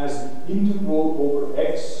as the integral over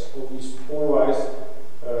x of these polarized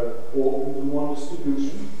quark and gluon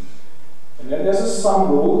distribution. And then there's a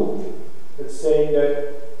sum rule that's saying that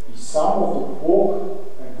the sum of the quark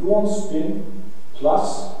and gluon spin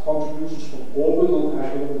plus contributions from orbital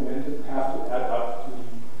angular momentum have to add up to the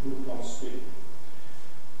nucleon spin.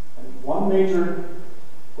 And one major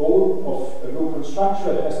goal of a nucleon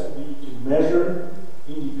structure has to be to measure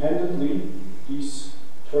independently these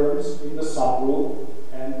terms in the sum rule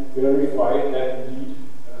and verify that indeed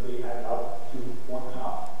they add up to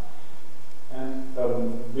 1/2. And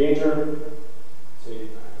major, say,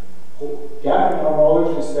 gap in our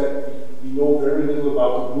knowledge is that we know very little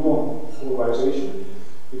about the gluon polarization,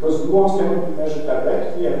 because gluons cannot be measured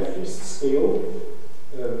directly at a fixed scale,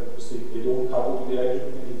 because they don't couple to the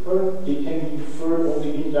electromagnetic current. They can be inferred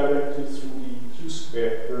only indirectly through the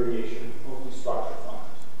Q-squared variation of the structure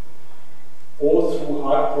functions, or through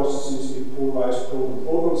hard processes in polarized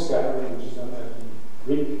proton-proton scattering, which is done at the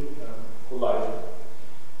RIG collider.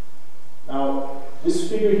 Now, this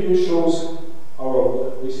figure here shows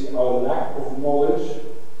basically our lack of knowledge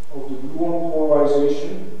of the gluon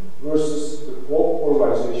polarization versus the quark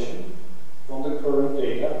polarization from the current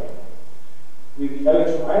data. With the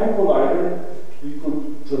Electron-Ion Collider, we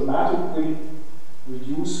could dramatically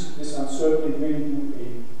reduce this uncertainty and really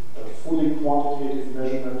do a fully quantitative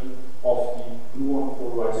measurement of the gluon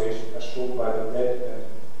polarization, as shown by the red and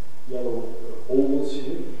yellow ovals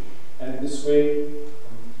here. And this way,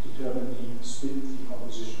 determine the spin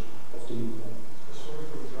decomposition of the nucleon. Sorry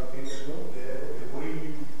for interrupting. The way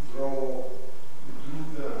you draw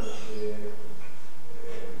the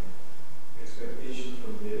expectation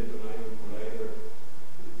from the Electron-Ion Collider,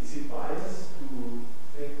 is it biased to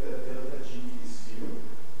think that delta G is 0?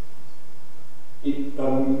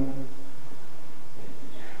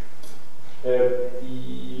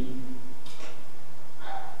 The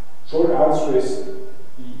short answer is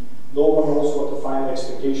no one knows what the final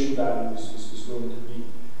expectation value is going to be.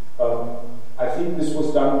 I think this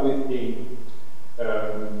was done with the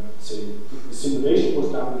simulation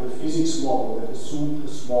was done with a physics model that assumed a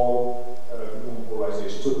small gluon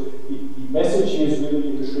polarization. So the message here is really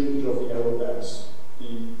in the shrinkage of the error bands.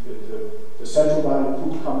 The central value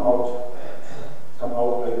could come out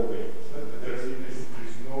either way. But there's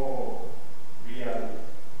no real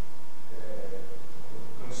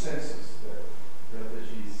consensus that delta G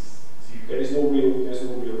is 0. There's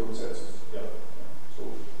no real consensus. Yeah. So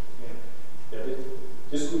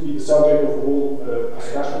this could be the subject of a whole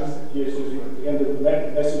discussion here. So again, the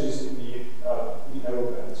message is in the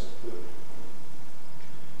error bands.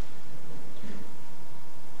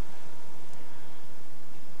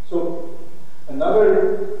 So another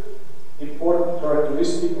important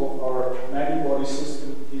characteristic of our many-body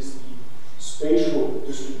system is the spatial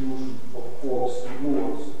distribution of quarks and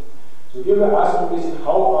gluons. So here we're asking is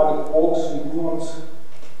how are the quarks and gluons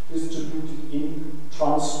distributed in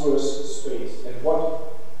transverse space, and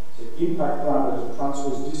what impact parameters,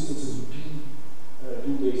 transverse distances B,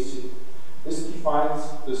 do they sit? This defines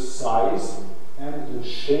the size and the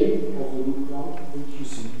shape of the nucleon in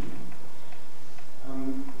QCD.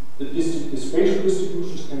 The spatial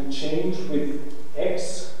distributions can change with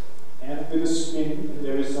X and with a spin, and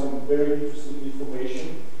there is some very interesting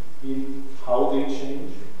information in how they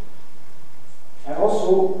change. And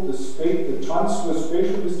also, the transverse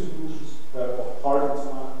spatial distributions of particles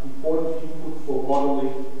are important input for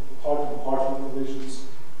modeling particle collisions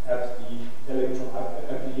at the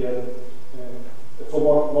for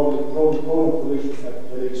modeling proton collisions at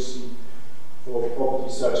the LHC for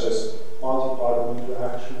properties such as multi-particle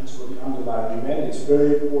interactions or the underlying event. It's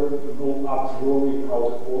very important to know a priori how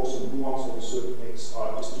the quarks and gluons of a certain X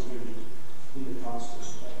are distributed in the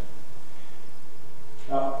transverse plane.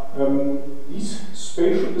 Now, these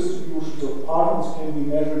spatial distributions of particles can be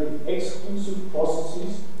measured in exclusive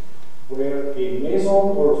processes where a meson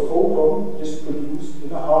or a photon is produced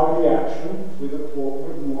in a hard reaction with a quark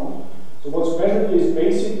or gluon. So what's measured is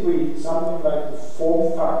basically something like the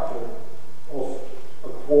form factor of a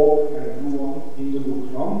quark and a gluon in the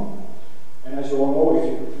nucleon. And as you all know, if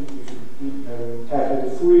you calculate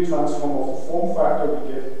the Fourier transform of the form factor,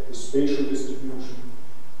 we get the spatial distribution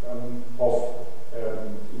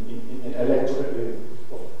in electron.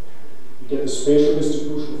 We get the spatial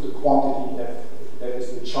distribution of the quantity that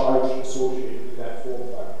is the charge associated with that form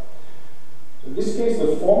factor. So in this case,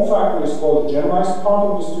 the form factor is called the generalized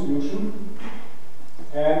particle distribution,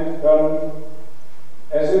 and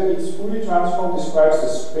as it's fully transformed, describes the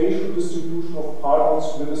spatial distribution of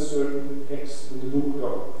partons with a certain X in the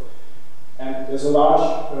nucleon. And there's a large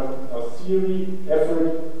theory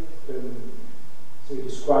effort say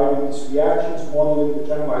describing these reactions, modeling the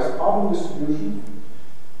generalized parton distribution.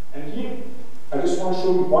 And here, I just want to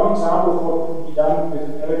show you one example of what could be done with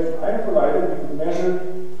an electron-ion collider. We could measure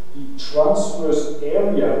the transverse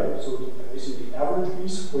area, so basically the average B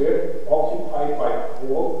squared occupied by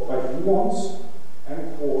gluons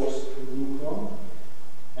and quarks in the nucleon,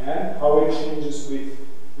 and how it changes with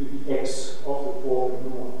the X of the quark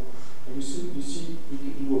and gluon. And you see, we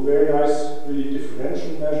can do a very nice, really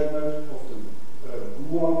differential measurement of the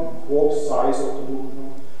gluon and quark size of the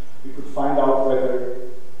nucleon. We could find out whether,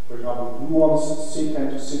 for example, gluons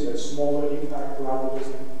tend to sit at smaller impact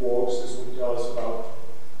parameters than quarks. This would tell us about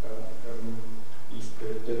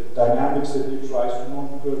the dynamics that gives rise to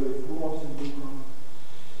non-perfect gluons in the nucleon.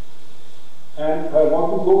 And I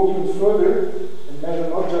want to go even further and measure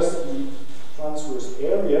not just the transverse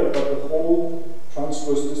area, but the whole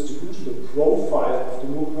transverse distribution, the profile of the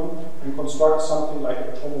nucleon, and construct something like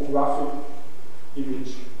a tomographic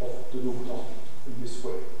image of the nucleon in this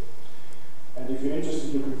way. And if you're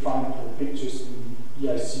interested, you can find the pictures in the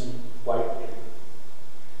EIC white paper.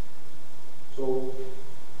 So,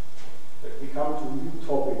 let me come to a new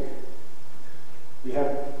topic. We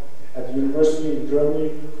had at the university in Germany,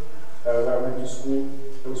 where I went to school,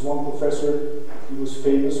 there was one professor. He was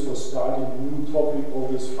famous for starting a new topic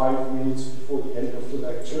always 5 minutes before the end of the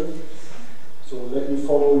lecture. So let me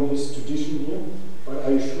follow in his tradition here, but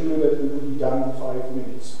I assure you that we will be done in 5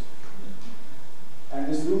 minutes. And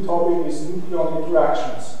this new topic is nucleon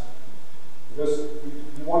interactions. Because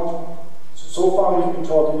we want to, so far we've been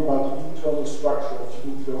talking about the internal structure of the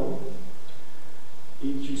nucleon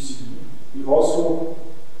in QCD. We also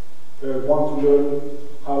want to learn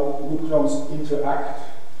how nucleons interact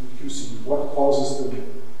in QCD, what causes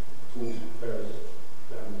them to,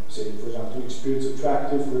 say, for example, to experience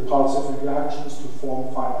attractive, repulsive interactions to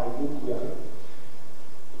form finite nuclei.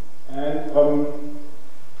 And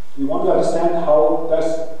we want to understand how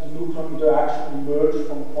does the nucleon interaction emerge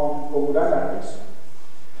from quantum chromodynamics.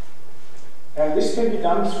 And this can be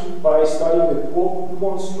done by studying the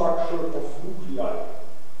quark-gluon structure of nuclei.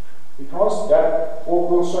 Because that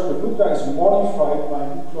quark-gluon structure of nuclei is modified by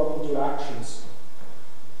nucleon interactions.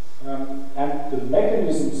 And the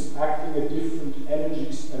mechanisms acting at different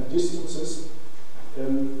energies and distances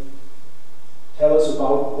tell us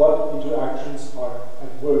about what interactions are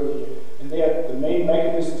at work here. And there, the main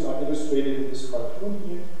mechanisms are illustrated in this cartoon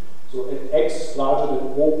here. So at x larger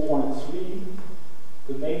than 0.3,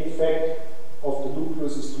 the main effect of the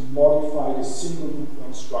nucleus is to modify the single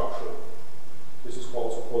nucleon structure. This is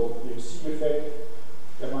also called the PMC effect.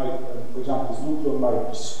 There might, for example, this nucleon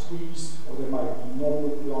might be squeezed, or there might be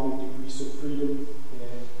non-nucleonic degrees of freedom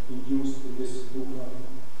induced in this nucleon.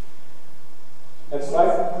 That's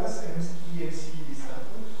like. What does PMC stand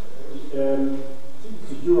for? I think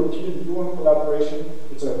it's a European muon collaboration.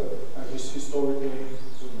 It's a historic name.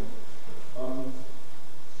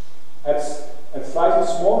 At slightly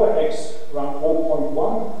smaller x, around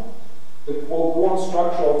 0.1, the quark-gluon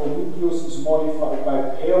structure of the nucleus is modified by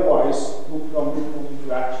pairwise nucleon-nucleon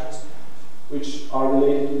interactions, which are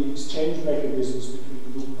related to the exchange mechanisms between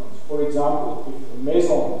the nucleons. For example, if a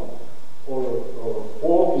meson or a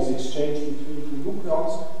quark is exchanged between two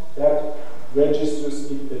nucleons, that registers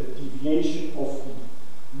in the deviation of the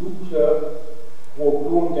nuclear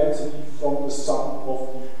quark-gluon density from the sum of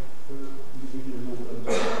the individual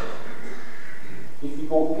nucleons. If we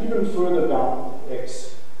go even further down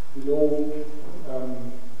x, below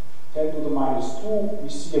 10 to the minus 2, we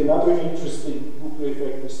see another interesting nuclear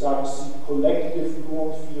effect. We start to see collective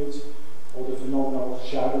gluon fields, or the phenomenon of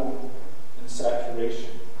shadowing and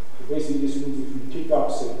saturation. So basically this means if we pick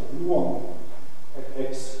up, say, gluon at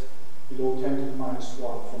x below 10 to the minus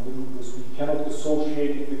 1 from the nucleus, we cannot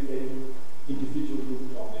associate it with any individual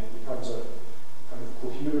nucleon. It becomes a kind of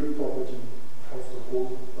coherent property of the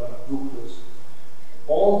whole nucleus.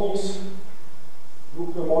 All these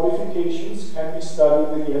nuclear modifications can be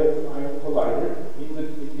studied with the Electron-Ion Collider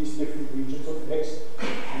in these different regions of X,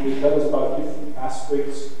 and they tell us about different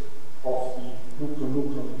aspects of the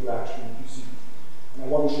nuclear-nucleon interaction in QCD. And I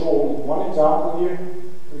want to show only one example here,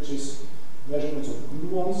 which is measurements of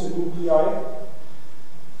gluons in nuclei.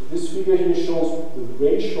 So this figure here shows the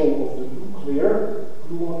ratio of the nuclear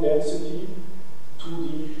gluon density to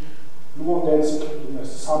the gluon density in a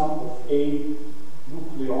sum of A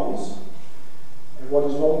nucleons. And what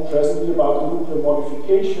is known presently about the nuclear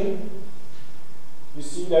modification, you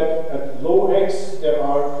see that at low x there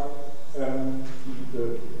are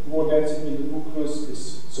the gluon density in the nucleus is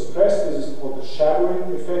suppressed. This is called the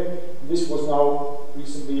shadowing effect. This was now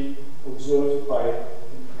recently observed by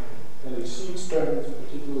LHC experiments,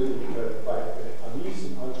 particularly by Alice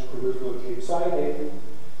in ultraperipheral Cape Side.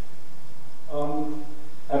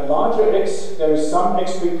 At larger x, there is some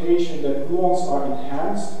expectation that gluons are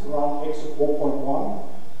enhanced around x of 0.1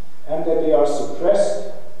 and that they are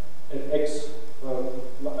suppressed at x larger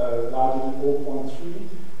than 0.3,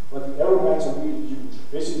 but the error bands are really huge.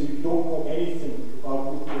 Basically, you don't know anything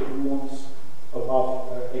about nuclear gluons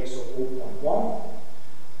above x of 0.1.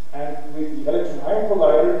 And with the Electron-Ion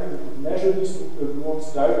Collider, you could measure these nuclear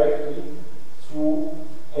gluons directly through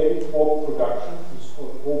heavy quark production. It's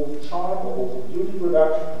called open charm or open beauty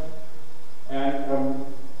production. And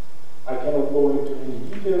I cannot go into any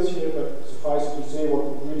details here, but suffice it to say what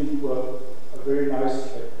would really do a very nice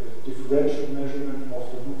differential measurement of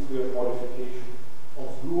the nuclear modification of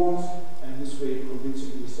gluons, and this way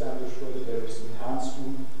convincingly establish whether there is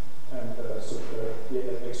enhancement and at x of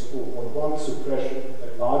 0.1 suppression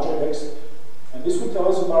at larger x. And this would tell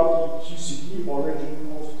us about the QCD origin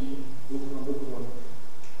of the nucleon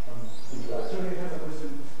interaction. Sorry, I have a question.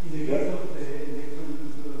 In the case of the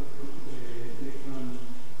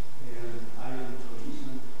electron-ion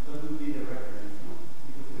collision, what would be the reference? No?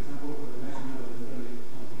 Because, for example, for the measurement of the nuclear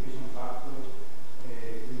modification factor,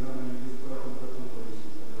 we normally use proton-proton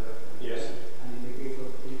collisions as a reference. Yes. And in the case of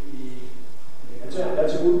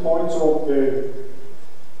that's a good point. So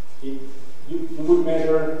you would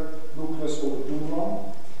measure nucleus over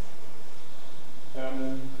duron,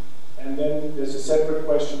 and then there's a separate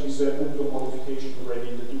question: is there nuclear modification already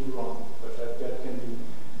in the duron? But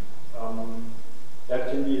that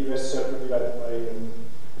can be addressed separately by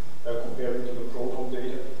comparing to the proton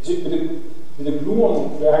data. With the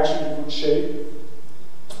gluon, we're actually in good shape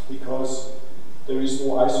because there is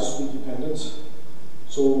no isospin dependence.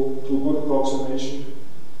 So, to a good approximation,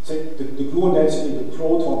 say the gluon density in the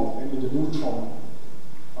proton and in the neutron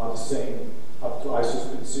are the same up to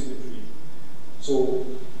isospin symmetry. So,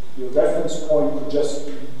 your reference point could just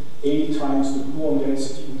be A times the gluon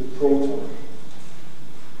density in the proton.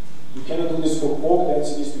 You cannot do this for quark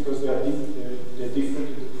densities because they're different in the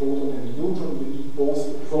proton and the neutron. You need both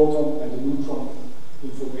the proton and the neutron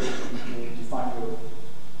information to define your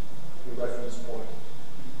reference point.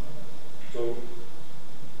 So,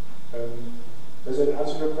 does that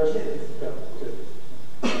answer your question? Yeah, okay.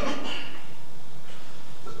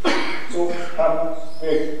 So,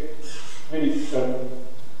 we're really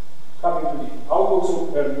coming to the outlook. So,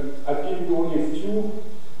 I've given you only a few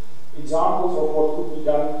examples of what could be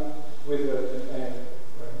done with an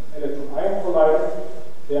electron-ion collider.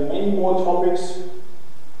 There are many more topics,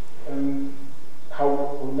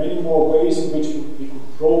 or many more ways in which we could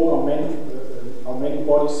probe our many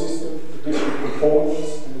body system, the different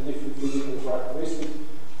components and the different physical characteristics.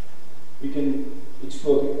 We can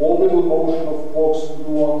explore the orbital motion of quarks and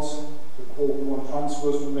gluons, the quark-gluon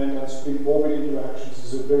transverse momentum, and spin-orbit interactions.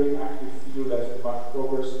 This is a very active field that has much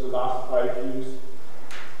progress in the last 5 years.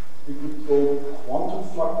 We could probe quantum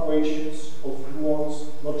fluctuations of gluons,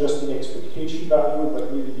 not just the expectation value,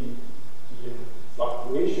 but really the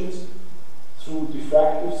fluctuations through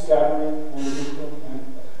diffractive scattering on the neutron and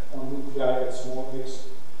on nuclei at small x.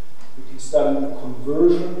 We can study the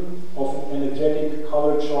conversion of an energetic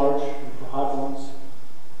color charge into hadrons,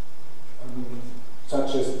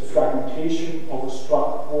 such as the fragmentation of a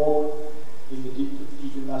struck quark in the deep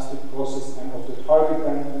elastic process and of the target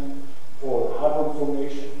remnant or hadron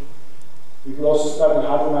formation. We could also study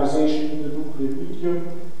hadronization in the nuclear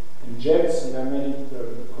medium and jets, and there are many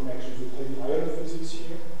connections with heavy ion physics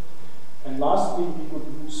here. And lastly, we could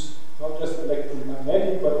use not just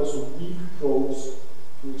electromagnetic but also weak probes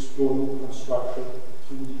to explore nucleon structure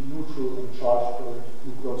through the neutral and charged current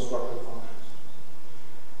nucleon structure functions.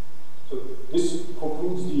 So this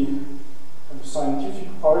concludes the kind of scientific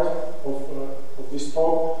part of this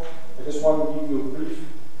talk. I just want to give you a brief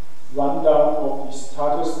rundown of the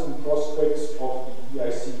status and prospects of the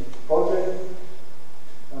EIC project.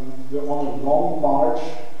 We're on a long march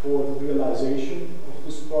toward the realization of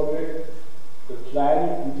this project. The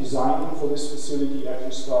planning and designing for this facility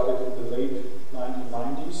actually started in the late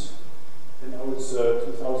 1990s, and now it's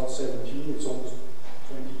 2017. It's almost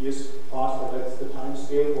 20 years past, but that's the time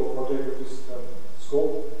scale for a project of this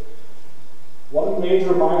scope. One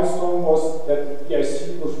major milestone was that the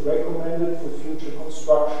EIC was recommended for future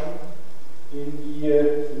construction in the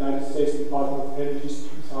United States Department of Energy's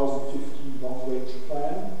 2015 long-range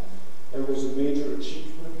plan. There was a major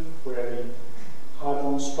achievement where the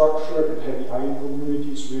hadron structure and heavy ion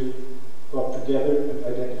communities really got together and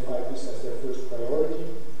identified this as their first priority.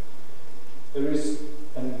 There is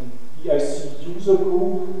an EIC user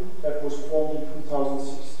group that was formed in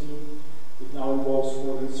 2016. It now involves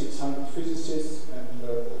more than 600 physicists and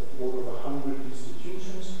more than 100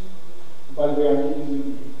 institutions. And by the way, I'm giving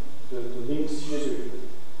you the links here, so if you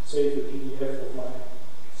save the PDF of my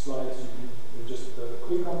slides, you can just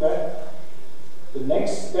click on that. The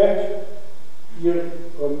next step here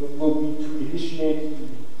will be to initiate the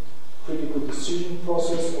critical decision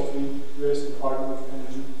process of the US Department of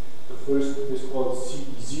Energy. The first is called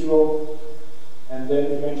CD0, and then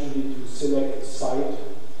eventually to select a site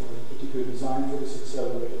for a particular design for this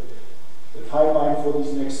accelerator. The timeline for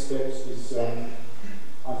these next steps is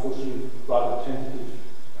unfortunately rather tentative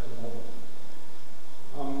at the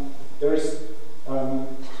moment. There is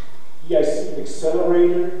EIC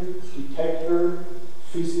accelerator, detector,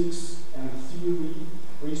 physics and theory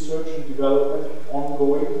research and development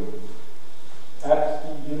ongoing at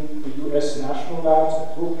the US National Labs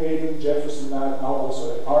at Brookhaven, Jefferson Lab, now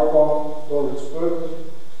also at Argonne, Lawrence Berkeley,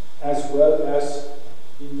 as well as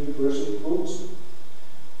in university groups.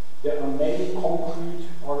 There are many concrete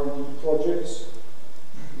R&D projects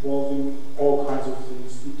involving all kinds of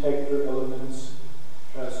things, detector elements,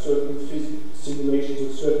 certain simulations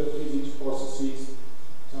of certain physics processes,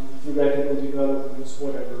 some theoretical developments,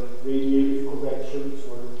 whatever, radiative corrections,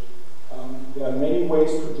 or there are many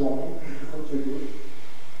ways to join, to contribute.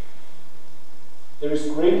 There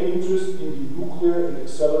is great interest in the nuclear and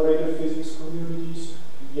accelerator physics communities.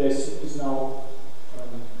 The EIC is now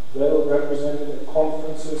well represented at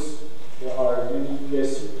conferences. There are many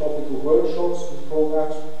EIC topical workshops and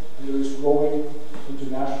programs, and there is growing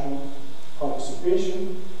international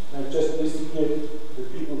participation. I've just listed here the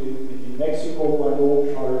people in Mexico who I know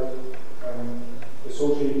are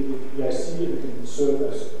associated with EIC and can serve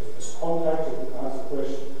as contact or can ask the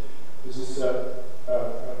question. This is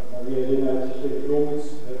Maria Elena Gomez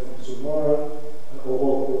from Sonora,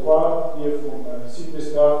 Aurore Bourgeois here from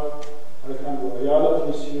Silvestar, Alejandro Ayala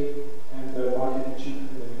is here, and Martin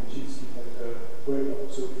Kuczynski at Puebla.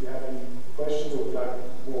 So if you have any questions or would like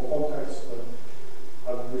more contacts, I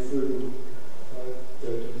will refer you to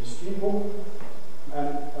these people.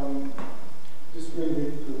 And this brings me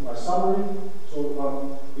to my summary.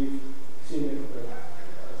 So we've seen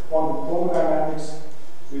quantum chromodynamics,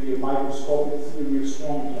 really a microscopic theory of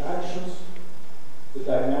strong interactions. The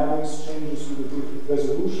dynamics changes with the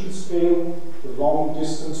resolution scale. The long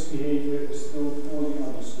distance behavior is still fully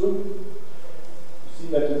understood. You see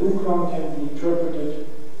that the nucleon can be interpreted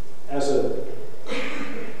as a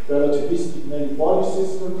relativistic many-body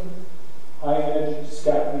system. High energy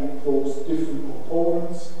scattering probes different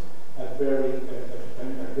components at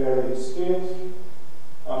varying scales.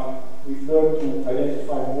 We've learned to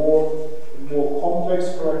identify more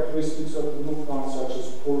complex characteristics of the nucleon, such as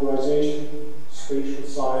polarization, spatial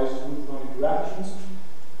size, nucleon interactions.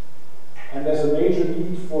 And there's a major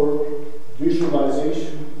need for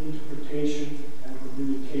visualization, interpretation, and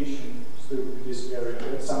communication still in this area.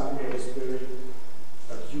 That's something that is very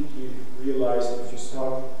acutely realized if you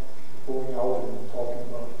start going out and talking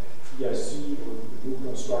about EIC or the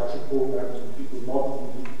nucleon structure programs and people not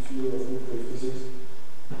in the field of nuclear physics.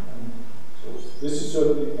 So this is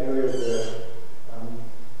certainly an area where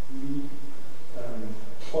we need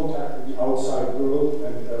contact with the outside world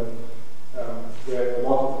and where a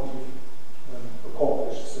lot of people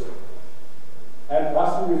accomplished. So. And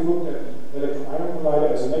lastly, we've looked at the Electron-Ion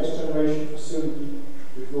Collider as a next generation facility.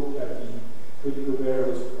 We've looked at the critical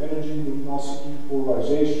variables of energy, luminosity,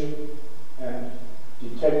 polarization, and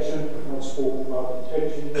detection. I've not spoken about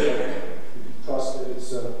detection yet. We trust that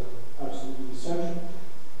it's absolutely essential.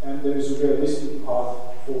 And there is a realistic path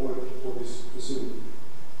forward for this facility.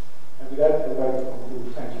 And with that, I'd like to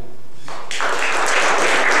conclude. Thank you.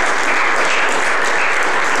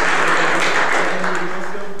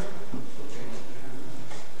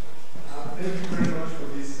 Thank you very much for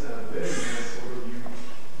this very nice overview.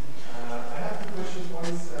 I have two questions. One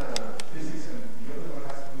is physics, and the other one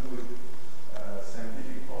has to do with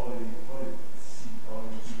scientific quality,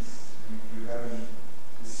 politics, regarding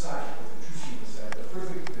the site, or the choosing the site. But first,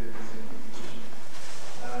 the scientific question.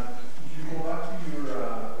 If you go back to your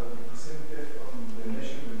what you presented on the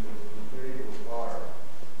measurement of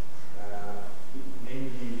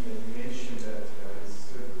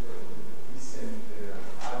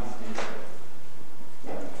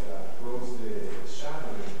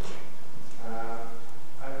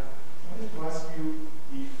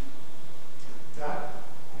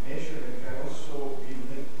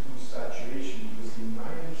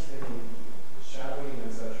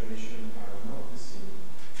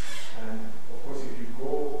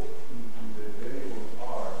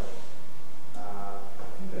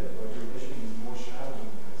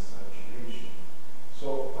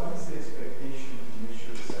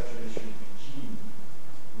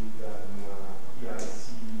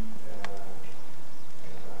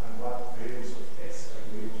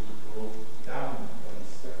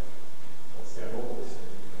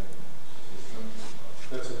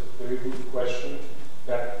good question.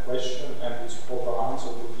 That question and its proper answer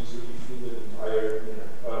would easily fill the entire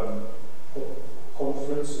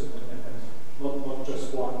conference and not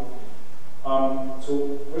just one.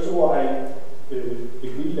 So first of all, I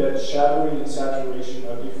agree that shadowing and saturation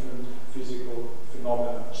are different physical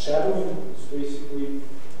phenomena. Shadowing is basically, we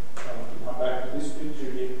come back to this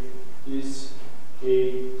picture here, is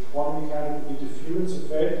a quantum mechanical interference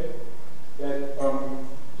effect that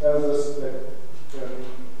tells us that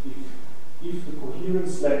if the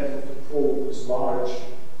coherence length of the probe is large,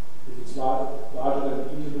 if it's larger than the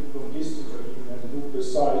internuclear distance or even than the nuclear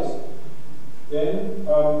size, then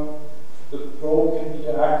the probe can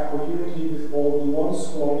interact coherently with all gluons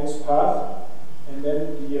along its path, and then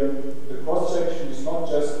the cross-section is not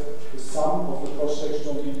just the sum of the cross-section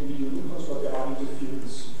of the individual neutrons, but there are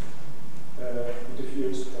interference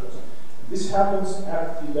terms. This happens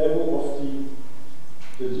at the level of the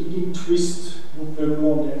leading twist nuclear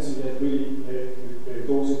gluon density that really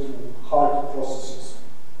goes into hard processes.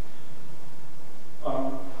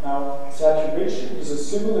 Now, saturation is a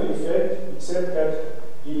similar effect, except that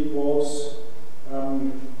it involves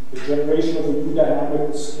the generation of a new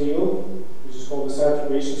dynamical scale, which is called the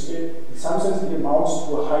saturation scale. In some sense, it amounts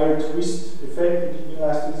to a higher twist effect in the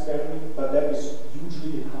inelastic scattering, but that is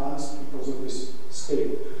hugely enhanced because of this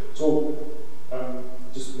scale. So,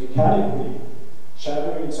 just mechanically,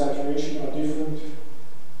 shadowing and saturation are different,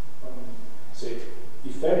 say,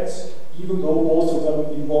 effects, even though both of them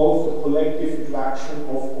involve the collective interaction of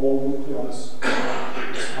all nucleons.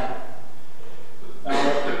 Now,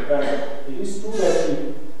 it is true that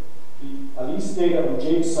the Alice data on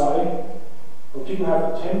J psi, people have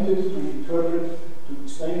attempted to interpret, to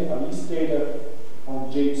explain the Alice data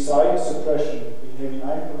on J psi suppression in heavy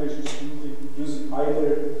ion collisions using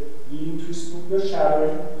either leading twist nuclear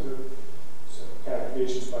shadowing,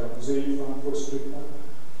 calculations by Musei, Frankfurt, Strickland,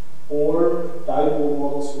 or dipole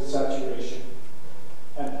models with saturation.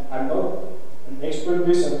 And I'm not an expert in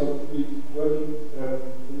this, I'm not really working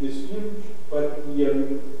in this field, but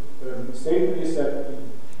the statement is that the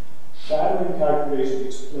shadowing calculations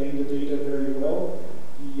explain the data very well.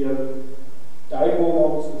 The dipole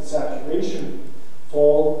models with saturation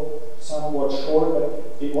fall somewhat short,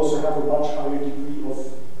 but they also have a much higher degree of,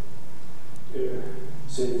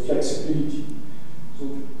 say, flexibility. So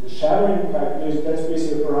the shadowing calculation, that's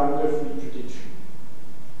basically a parameter-free prediction.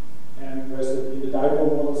 And whereas in the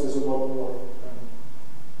dipole models, there's a lot more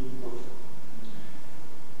input.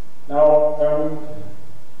 Now,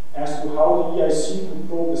 as to how the EIC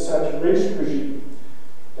controls the saturation regime,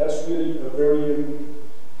 that's really a very,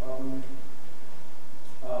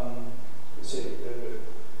 let's say,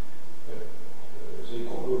 a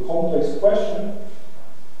complex question.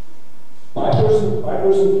 My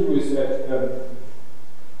personal view is that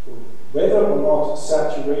whether or not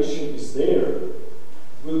saturation is there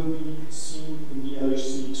will be seen in the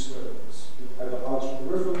LHC experiments, either algebraic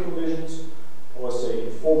peripheral collisions or, say,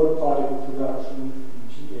 forward particle production in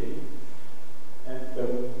PA. And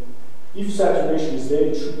if saturation is there,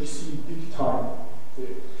 it should be seen big time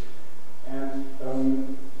there. And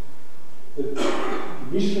the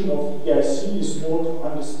mission of EIC is more to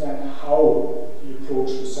understand how the approach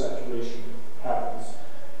to saturation happens.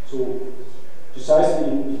 So, precisely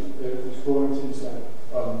in exploring things like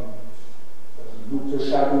nuclear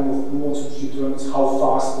shadowing of gluons, which determines how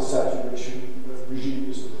fast the saturation regime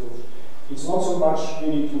is approached. It's not so much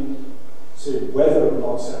really to say whether or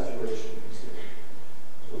not saturation is there.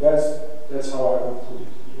 So that's how I would put it.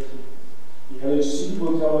 The LHC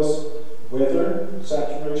will tell us whether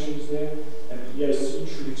saturation is there, and the EIC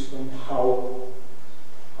should explain how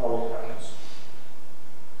it happens.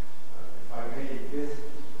 If I may, yes,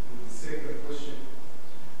 with the second question,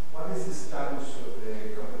 what is the status of the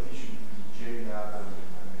competition between JLab and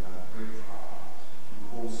BRIC to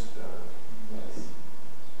host EIC?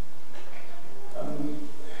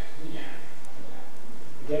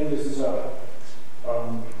 Again, this is a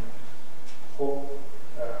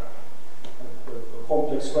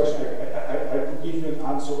complex question. I could give you an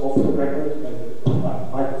answer off the record when the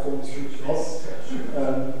microphone is switched off.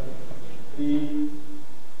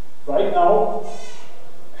 Right now,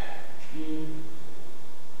 the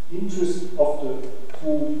interest of the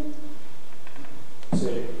two,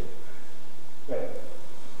 say,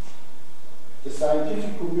 the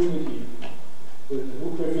scientific community, the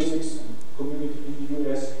nuclear physics community in the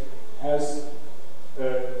US has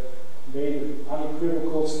made an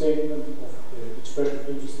unequivocal statement of expression of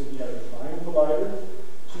interest in the Electron-Ion Collider.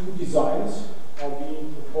 Two designs are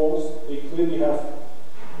being proposed. They clearly have,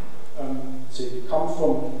 say, they come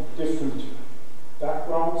from different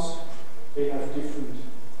backgrounds. They have different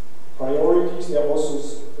priorities. They are also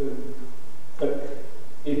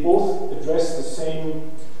they both address the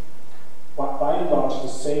same, by and large, the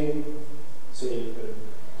same, say,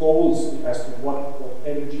 goals as to what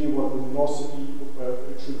energy, what luminosity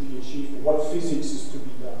should be achieved, what physics is to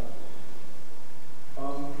be done.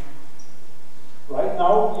 Right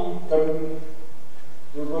now,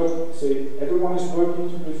 everyone is working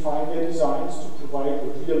to refine their designs to provide a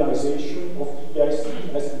realization of the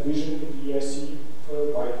EIC as envisioned in the EIC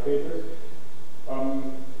white paper.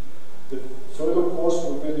 The further course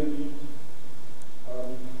will really be,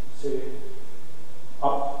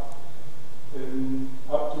 up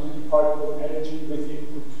to the Department of Energy with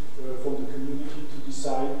input from the community to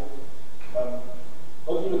decide,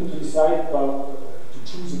 not even to decide about to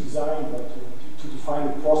choose a design, but to define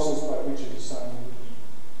the process by which a design would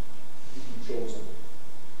be chosen.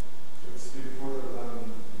 It's before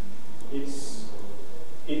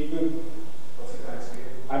it will. What's the time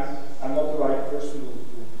scale? I'm not the right person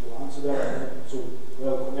to answer that. I'm not so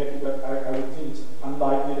well connected, but I would think it's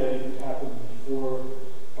unlikely that it would happen before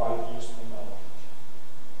 5 years from now.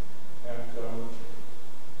 And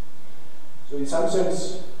so in some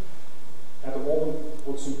sense, at the moment,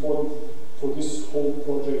 what's important for this whole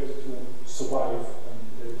project to survive, and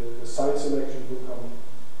the site selection will come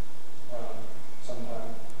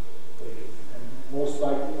sometime later, and most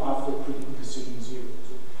likely after critical decision zero.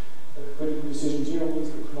 So, critical decision zero means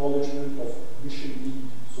acknowledgement of mission need,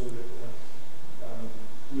 so that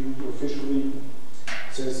you officially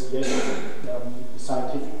says yes, the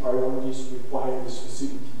scientific priorities require this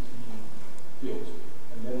facility to be built,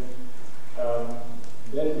 and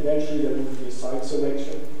then eventually there will be a site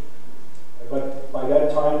selection. But by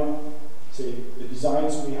that time, say the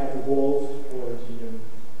designs may have evolved, or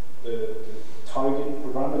the target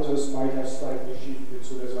parameters might have slightly shifted.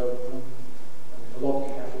 So there's a lot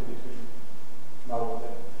can happen between now and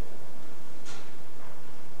then.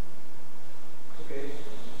 Okay.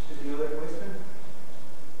 Any other question?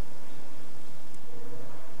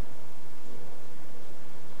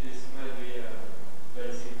 This might be a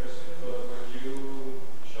basic question, but when you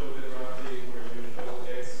show the graphic where you show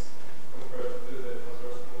X compared to the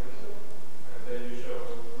transverse momentum, and then you show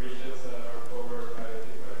regions that are covered by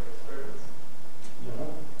different experiments,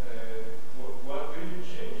 what do you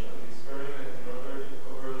change on the experiment in order to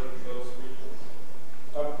cover those regions?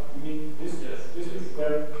 You mean this? Yes. This is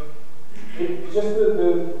it's just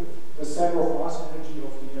the center of mass energy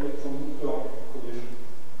of the electron-nuclear collision.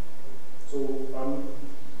 So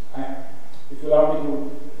if you allow me to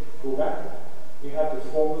go back, we have the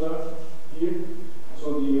formula here. So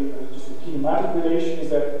just the kinematic relation is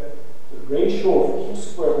that the ratio of Q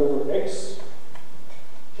squared over X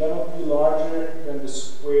cannot be larger than the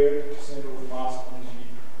squared center of mass energy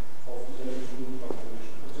of the electron-nuclear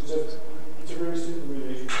collision. It's a very simple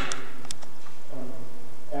relationship.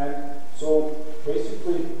 And so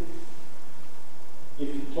basically, if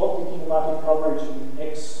you plot the kinematic coverage in an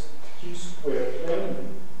x q squared plane,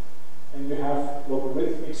 and you have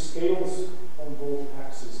logarithmic scales on both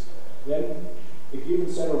axes, then the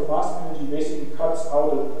given center of mass energy basically cuts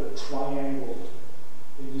out a triangle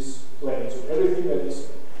in this plane. So everything that is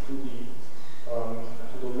to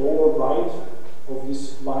the lower right of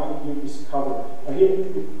this line here is covered. And here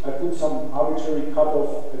I put some arbitrary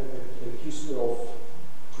cutoff at q squared of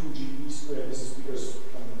 2gb squared. This is because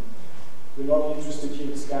we're not interested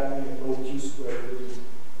here in scattering at low q squared, really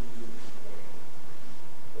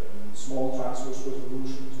small transverse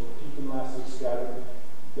resolutions or deep elastic scattering.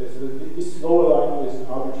 This lower line is an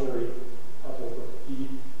arbitrary cutoff.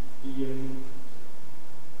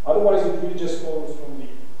 Otherwise, it really just follows from the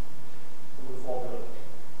formula.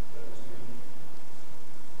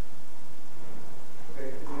 Okay,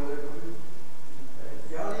 any other comment?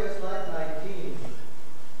 The earlier slide 19,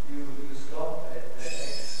 you stop at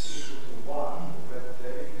x equal to 1, but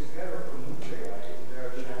if you scatter from nuclei, is there a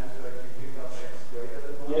chance that you pick up x greater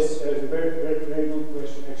than 1? Yes, a very, very, very good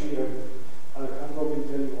question. Actually, Alejandro can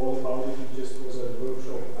tell you all about it. He just was at a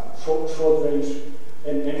workshop, short range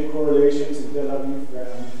and correlations in Tel Aviv.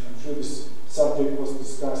 I'm sure this subject was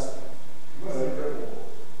discussed.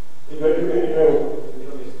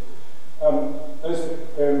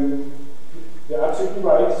 They're absolutely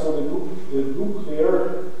right. So the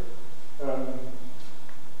nuclear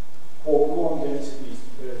quark-gluon densities,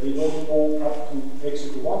 they don't go up to x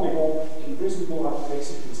equals 1. They go in principle go up to x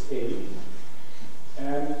equals a.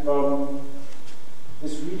 And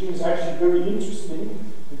this region is actually very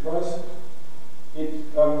interesting because if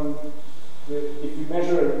you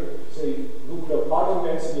measure, say, nuclear particle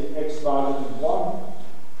density at x larger than 1,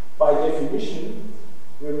 by definition,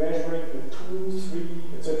 we're measuring a 2,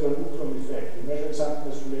 3, etc. neutron effect. We're measuring something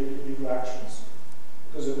that's related to interactions.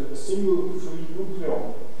 Because a single free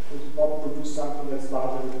nucleon would not produce something that's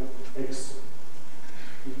larger than X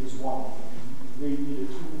equals 1. You really need a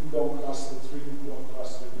 2-nucleon cluster, 3-nucleon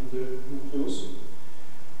cluster in the nucleus.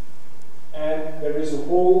 And there is a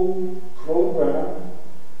whole program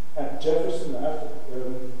at Jefferson Lab.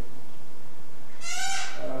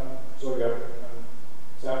 Sorry, I'm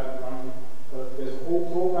zapping around. There's a whole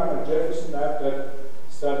program at Jefferson Lab that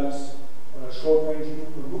studies short-range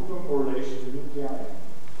nucleon correlations in nuclei.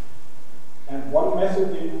 And one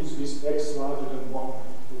method they use is X larger than 1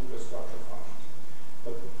 nuclear structure functions.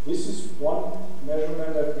 But this is one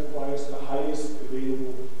measurement that requires the highest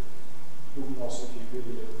available luminosity,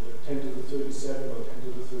 really, the 10 to the 37 or 10 to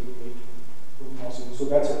the 38 luminosity. So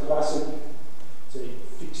that's a classic, say,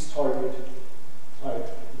 fixed target type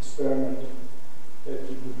experiment that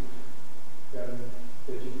you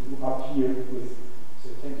do up here with,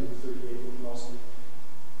 say, 10 to the 38 luminosity.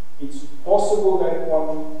 It's possible that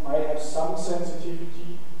one might have some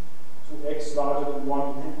sensitivity to X larger than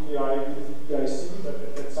 1 nuclei with the EIC,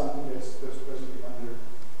 but that's something that's presently under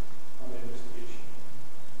investigation.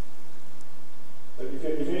 But if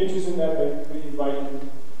you're interested in that, I really invite you to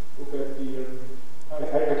look at the.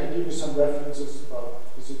 I can give you some references about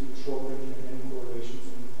specific short-range and correlations